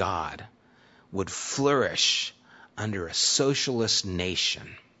of God would flourish under a socialist nation,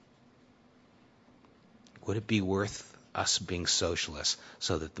 would it be worth us being socialists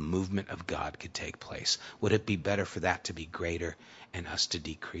so that the movement of God could take place? Would it be better for that to be greater and us to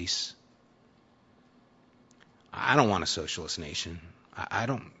decrease? I don't want a socialist nation.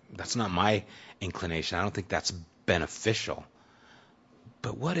 That's not my inclination. I don't think that's beneficial.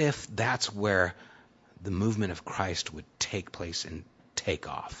 But what if that's where the movement of Christ would take place and take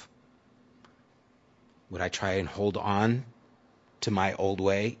off? Would I try and hold on to my old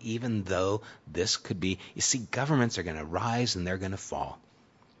way, even though this could be... You see, governments are going to rise and they're going to fall.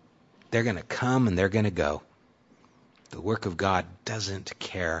 They're going to come and they're going to go. The work of God doesn't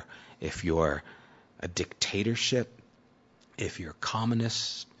care if you're a dictatorship, if you're a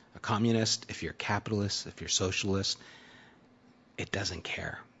communist, if you're a capitalist, if you're socialist. It doesn't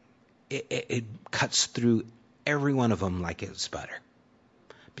care. It cuts through every one of them like it's butter,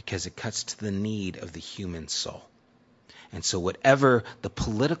 because it cuts to the need of the human soul. And so whatever the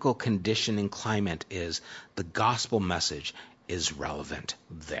political condition and climate is, the gospel message is relevant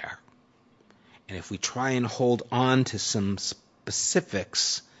there. And if we try and hold on to some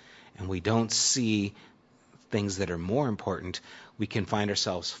specifics and we don't see things that are more important, we can find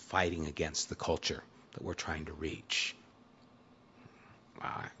ourselves fighting against the culture that we're trying to reach.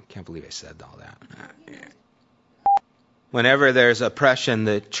 Wow, I can't believe I said all that. Whenever there's oppression,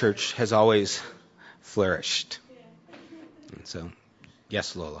 the church has always flourished. And so,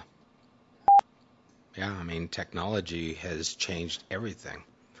 yes, Lola. Yeah, technology has changed everything.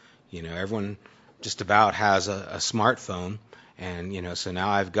 Everyone just about has a smartphone. And, so now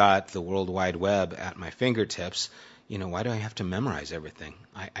I've got the World Wide Web at my fingertips. Why do I have to memorize everything?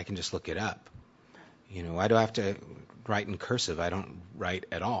 I can just look it up. Why do I have to write in cursive? I don't write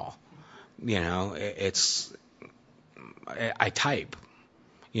at all. I type.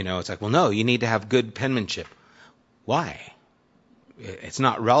 It's like, well, no, you need to have good penmanship. Why? It's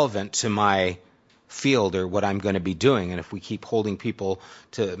not relevant to my field or what I'm going to be doing. And if we keep holding people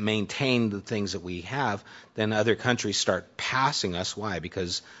to maintain the things that we have, then other countries start passing us. Why?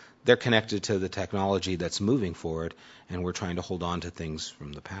 Because they're connected to the technology that's moving forward, and we're trying to hold on to things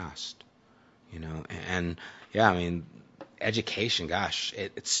from the past. And yeah, I mean, education, gosh,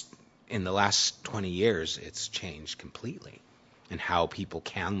 it's in the last 20 years, it's changed completely, and how people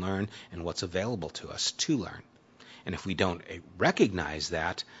can learn and what's available to us to learn. And if we don't recognize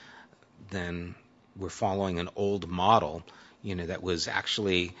that, then we're following an old model, that was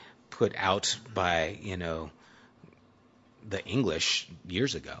actually put out by, the English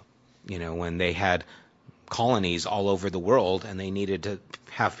years ago, when they had colonies all over the world, and they needed to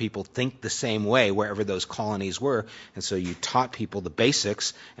have people think the same way wherever those colonies were. And so you taught people the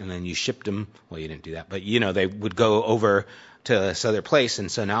basics, and then you shipped them. Well, you didn't do that, but they would go over to this other place.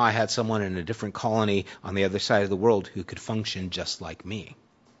 And so now I had someone in a different colony on the other side of the world who could function just like me,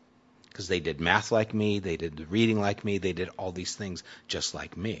 because they did math like me, they did the reading like me, they did all these things just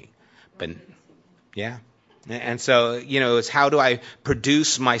like me. But yeah. And so, it's how do I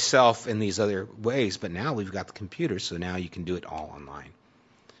produce myself in these other ways? But now we've got the computer, so now you can do it all online.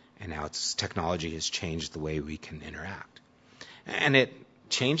 And now technology has changed the way we can interact. And it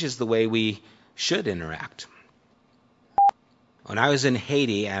changes the way we should interact. When I was in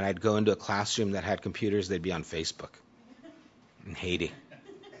Haiti and I'd go into a classroom that had computers, they'd be on Facebook in Haiti.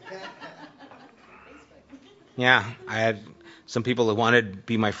 Yeah, I had some people that wanted to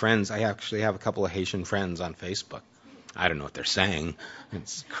be my friends. I actually have a couple of Haitian friends on Facebook. I don't know what they're saying.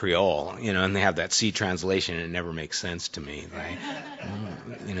 It's Creole, and they have that C translation, and it never makes sense to me, right?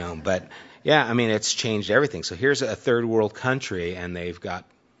 But yeah, I mean, it's changed everything. So here's a third world country, and they've got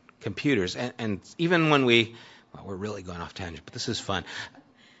computers. And even when we're really going off tangent, but this is fun.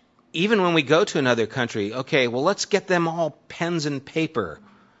 Even when we go to another country, okay, well, let's get them all pens and paper.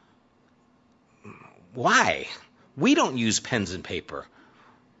 Why? We don't use pens and paper.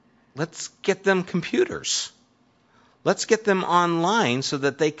 Let's get them computers. Let's get them online so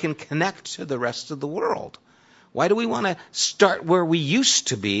that they can connect to the rest of the world. Why do we want to start where we used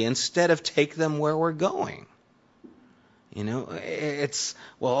to be instead of take them where we're going? It's,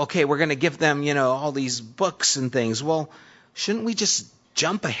 well, okay, we're going to give them, all these books and things. Well, shouldn't we just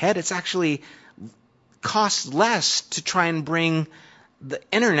jump ahead? It's actually costs less to try and bring the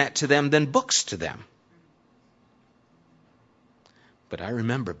internet to them than books to them. But I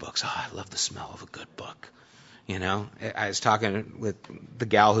remember books. Oh, I love the smell of a good book. I was talking with the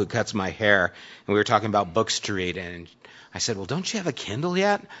gal who cuts my hair, and we were talking about books to read. And I said, well, don't you have a Kindle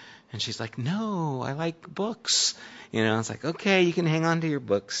yet? And she's like, no, I like books. It's like, okay, you can hang on to your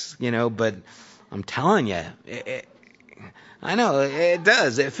books, but I'm telling you, I know it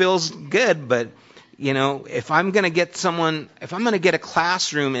does. It feels good. But, if I'm going to get a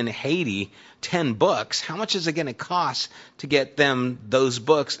classroom in Haiti 10 books, how much is it going to cost to get them those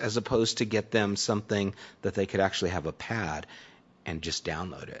books as opposed to get them something that they could actually have a pad and just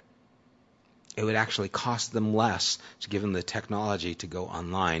download it? It would actually cost them less to give them the technology to go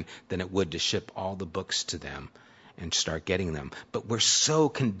online than it would to ship all the books to them and start getting them. But we're so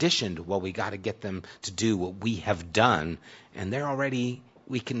conditioned, well, we got to get them to do what we have done, and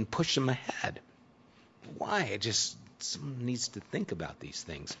we can push them ahead. Why? Someone needs to think about these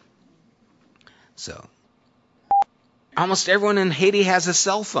things. So, almost everyone in Haiti has a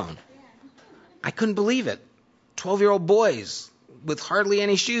cell phone. I couldn't believe it. 12-year-old boys with hardly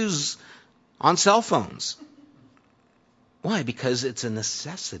any shoes on cell phones. Why? Because it's a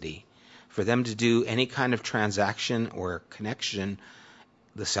necessity for them to do any kind of transaction or connection.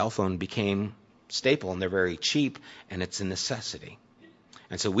 The cell phone became staple, and they're very cheap, and it's a necessity.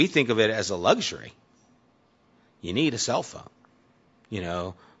 And so we think of it as a luxury. You need a cell phone.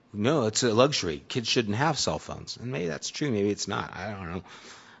 No, it's a luxury. Kids shouldn't have cell phones. And maybe that's true. Maybe it's not. I don't know.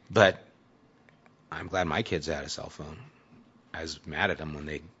 But I'm glad my kids had a cell phone. I was mad at them when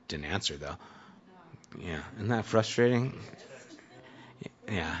they didn't answer, though. Yeah. Isn't that frustrating?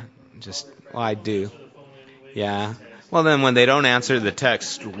 Yeah. I do. Yeah. Well, then when they don't answer the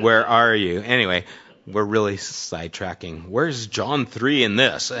text, where are you? Anyway, we're really sidetracking. Where's John 3 in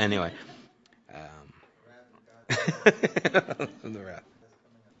this? Anyway.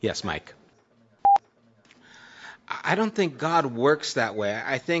 Yes, Mike. I don't think God works that way.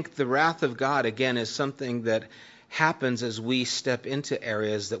 I think the wrath of God, again, is something that happens as we step into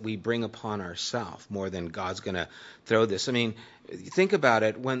areas that we bring upon ourselves more than God's going to throw this. I mean, think about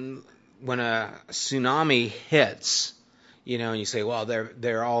it. When a tsunami hits, and you say, well,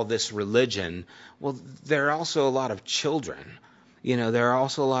 they're all this religion. Well, there are also a lot of children. There are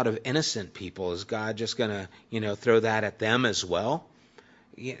also a lot of innocent people. Is God just going to, throw that at them as well?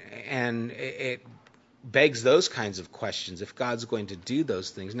 And it begs those kinds of questions if God's going to do those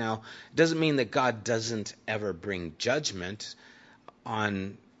things. Now, it doesn't mean that God doesn't ever bring judgment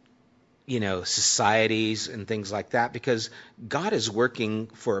on societies and things like that, because God is working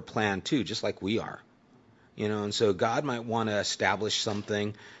for a plan too, just like we are. And so God might want to establish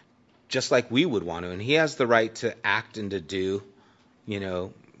something just like we would want to, and he has the right to act and to do,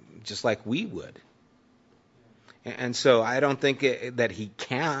 just like we would. And so I don't think that he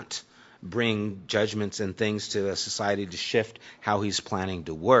can't bring judgments and things to a society to shift how he's planning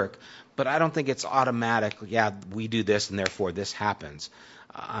to work. But I don't think it's automatic, we do this and therefore this happens.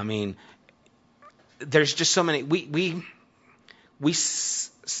 I mean, there's just so many. We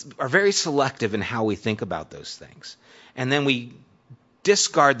are very selective in how we think about those things. And then we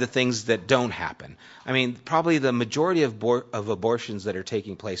discard the things that don't happen. I mean, probably the majority of abortions that are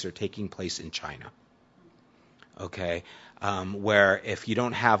taking place in China. Okay? Where if you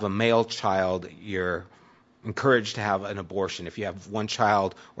don't have a male child, you're encouraged to have an abortion. If you have one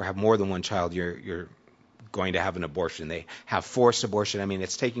child or have more than one child, you're going to have an abortion. They have forced abortion. I mean,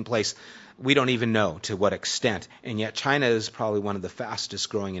 it's taking place, we don't even know to what extent. And yet China is probably one of the fastest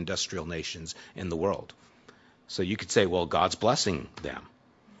growing industrial nations in the world. So you could say, well, God's blessing them.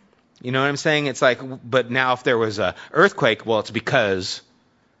 You know what I'm saying? It's like, but now if there was an earthquake, well, it's because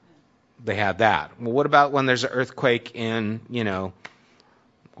they had that. Well, what about when there's an earthquake in,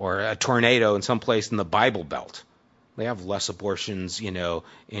 or a tornado in some place in the Bible Belt? They have less abortions,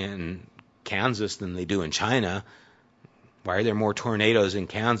 in Kansas than they do in China. Why are there more tornadoes in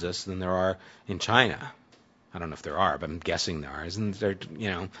Kansas than there are in China? I don't know if there are, but I'm guessing there are. Isn't there,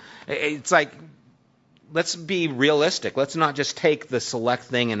 it's like, let's be realistic. Let's not just take the select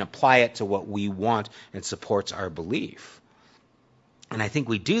thing and apply it to what we want and supports our belief. And I think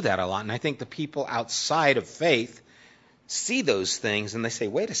we do that a lot. And I think the people outside of faith see those things and they say,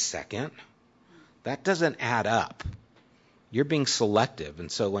 wait a second, that doesn't add up. You're being selective.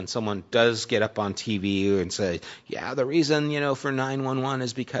 And so when someone does get up on TV and say, the reason, for 911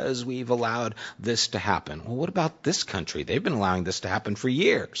 is because we've allowed this to happen. Well, what about this country? They've been allowing this to happen for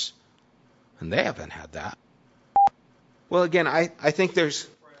years. And they haven't had that. Well, again, I think there's...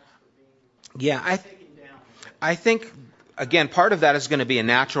 I think, again, part of that is going to be a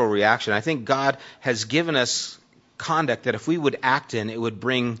natural reaction. I think God has given us conduct that if we would act in, it would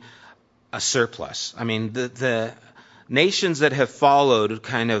bring a surplus. I mean, the nations that have followed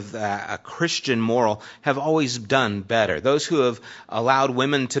kind of a Christian moral have always done better. Those who have allowed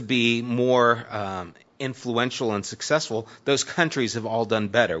women to be more influential and successful, those countries have all done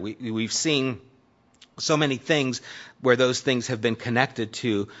better. We've seen so many things where those things have been connected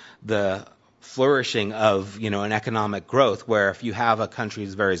to the flourishing of, an economic growth, where if you have a country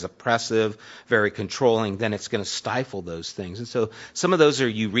that's very oppressive, very controlling, then it's going to stifle those things. And so some of those are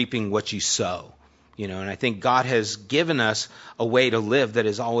you reaping what you sow. And I think God has given us a way to live that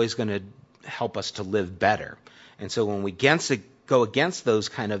is always going to help us to live better. And so when we go against those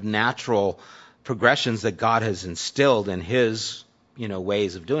kind of natural progressions that God has instilled in his,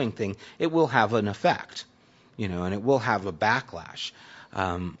 ways of doing things, it will have an effect, and it will have a backlash.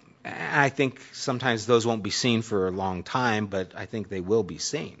 I think sometimes those won't be seen for a long time, but I think they will be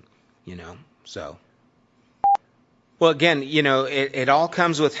seen, so. Well, again, it all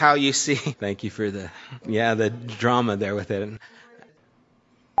comes with how you see. Thank you for the drama there with it.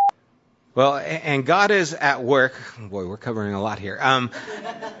 Well, and God is at work. Boy, we're covering a lot here.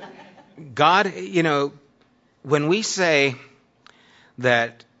 God, when we say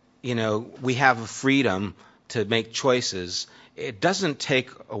that, we have a freedom to make choices, it doesn't take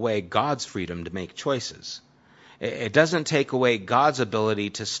away God's freedom to make choices. It doesn't take away God's ability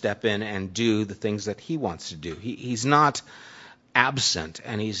to step in and do the things that he wants to do. He's not absent,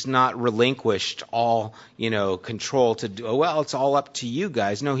 and he's not relinquished all, control to do, it's all up to you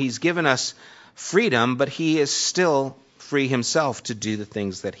guys. No, he's given us freedom, but he is still free himself to do the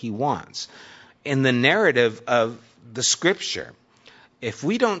things that he wants. In the narrative of the scripture, if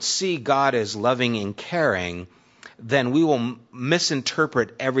we don't see God as loving and caring, then we will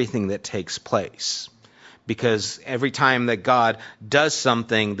misinterpret everything that takes place. Because every time that God does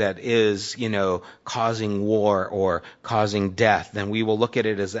something that is, causing war or causing death, then we will look at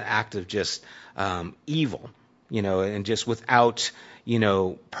it as an act of just evil, and just without,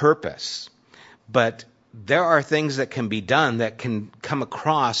 purpose. But there are things that can be done that can come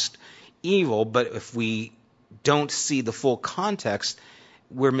across evil, but if we don't see the full context,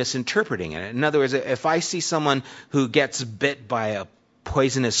 we're misinterpreting it. In other words, if I see someone who gets bit by a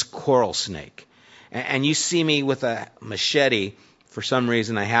poisonous coral snake, and you see me with a machete, for some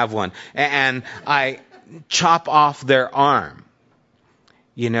reason I have one, and I chop off their arm,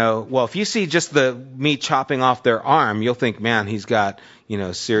 if you see just me chopping off their arm, you'll think, man, he's got,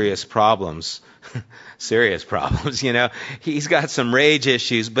 serious problems. Serious problems, He's got some rage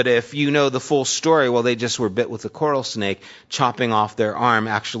issues, but if you know the full story, well, they just were bit with a coral snake, chopping off their arm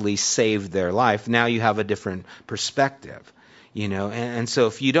actually saved their life. Now you have a different perspective. And so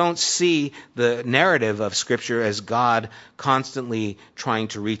if you don't see the narrative of Scripture as God constantly trying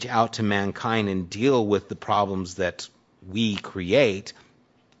to reach out to mankind and deal with the problems that we create,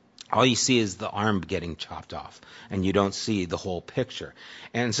 all you see is the arm getting chopped off, and you don't see the whole picture.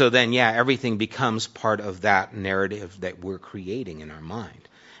 And so then, everything becomes part of that narrative that we're creating in our mind.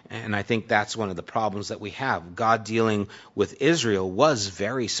 And I think that's one of the problems that we have. God dealing with Israel was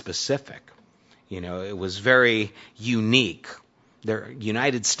very specific. It was very unique. The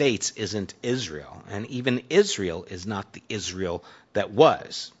United States isn't Israel, and even Israel is not the Israel that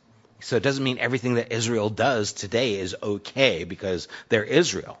was. So it doesn't mean everything that Israel does today is okay because they're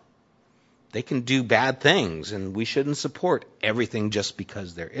Israel. They can do bad things, and we shouldn't support everything just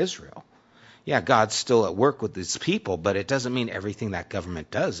because they're Israel. Yeah, God's still at work with his people, but it doesn't mean everything that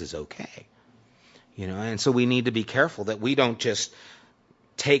government does is okay. And so we need to be careful that we don't just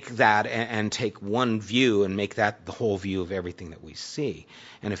take that and take one view and make that the whole view of everything that we see.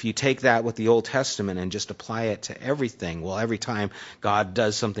 And if you take that with the Old Testament and just apply it to everything, well, every time God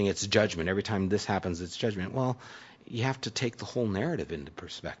does something, it's judgment. Every time this happens, it's judgment. Well, you have to take the whole narrative into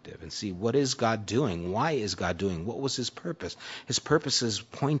perspective and see, what is God doing? Why is God doing? What was his purpose? His purpose is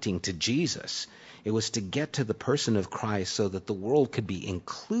pointing to Jesus. It was to get to the person of Christ so that the world could be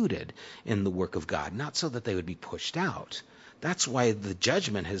included in the work of God, not so that they would be pushed out. That's why the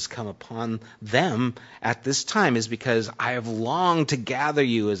judgment has come upon them at this time, is because I have longed to gather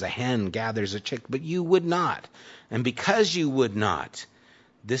you as a hen gathers a chick, but you would not. And because you would not,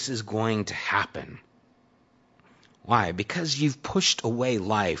 this is going to happen. Why? Because you've pushed away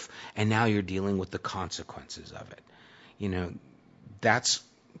life, and now you're dealing with the consequences of it. That's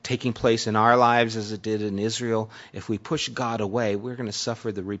taking place in our lives as it did in Israel. If we push God away, we're going to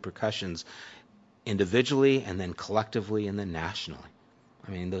suffer the repercussions individually and then collectively and then nationally.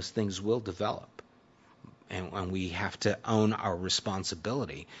 Those things will develop, and we have to own our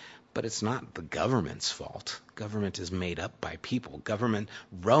responsibility. But it's not the government's fault. Government is made up by people.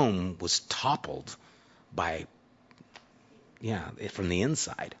 Rome was toppled by from the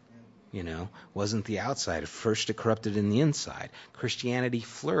inside, wasn't the outside. First it corrupted in the inside. Christianity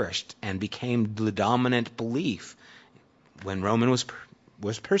flourished and became the dominant belief when Roman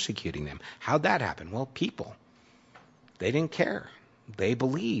was persecuting them. How'd that happen? Well, people. They didn't care. They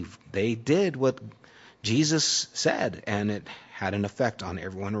believed. They did what Jesus said, and it had an effect on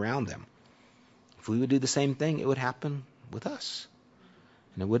everyone around them. If we would do the same thing, it would happen with us.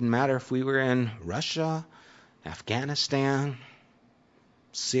 And it wouldn't matter if we were in Russia, Afghanistan,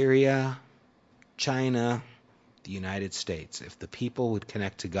 Syria, China, the United States. If the people would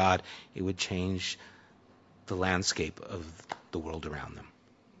connect to God, it would change the landscape of the world around them.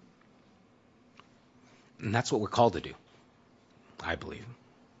 And that's what we're called to do, I believe.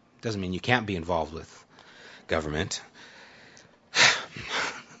 Doesn't mean you can't be involved with government.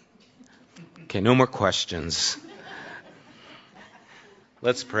 Okay, no more questions.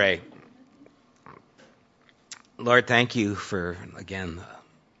 Let's pray. Lord, thank you for, again,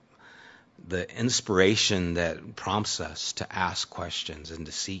 the inspiration that prompts us to ask questions and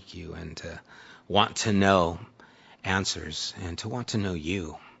to seek you and to want to know answers and to want to know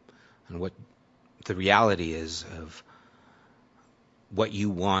you and what the reality is of what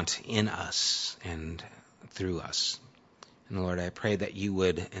you want in us and through us. And Lord, I pray that you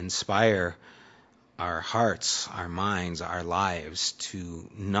would inspire our hearts, our minds, our lives to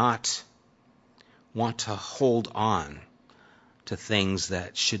not want to hold on to things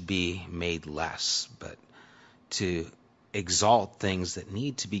that should be made less, but to exalt things that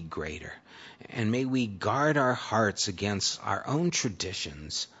need to be greater. And may we guard our hearts against our own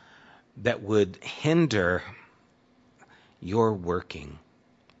traditions that would hinder your working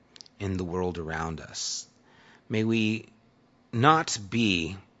in the world around us. May we not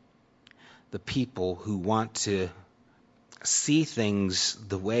be the people who want to see things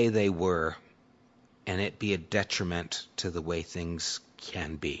the way they were and it be a detriment to the way things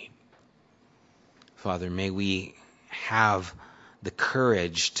can be. Father, may we have the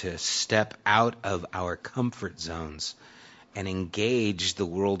courage to step out of our comfort zones and engage the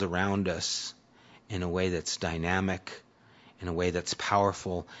world around us in a way that's dynamic, in a way that's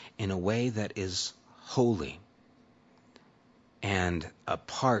powerful, in a way that is holy, and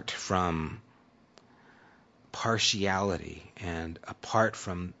apart from partiality and apart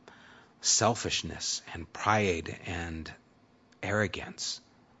from selfishness and pride and arrogance.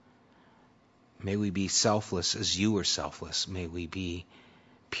 May we be selfless as you were selfless. May we be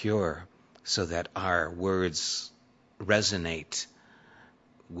pure so that our words resonate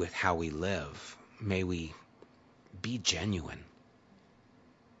with how we live. May we be genuine.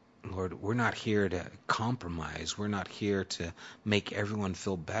 Lord, we're not here to compromise. We're not here to make everyone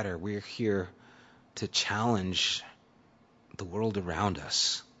feel better. We're here to challenge the world around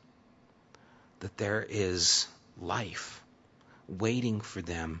us, that there is life waiting for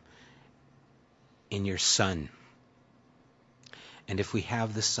them in your Son. And if we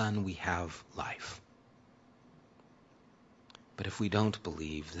have the Son, we have life. But if we don't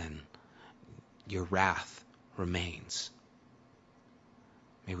believe, then your wrath remains.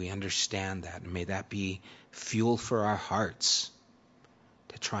 May we understand that, and may that be fuel for our hearts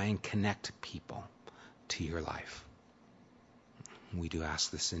to try and connect people to your life. We do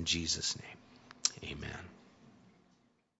ask this in Jesus' name. Amen.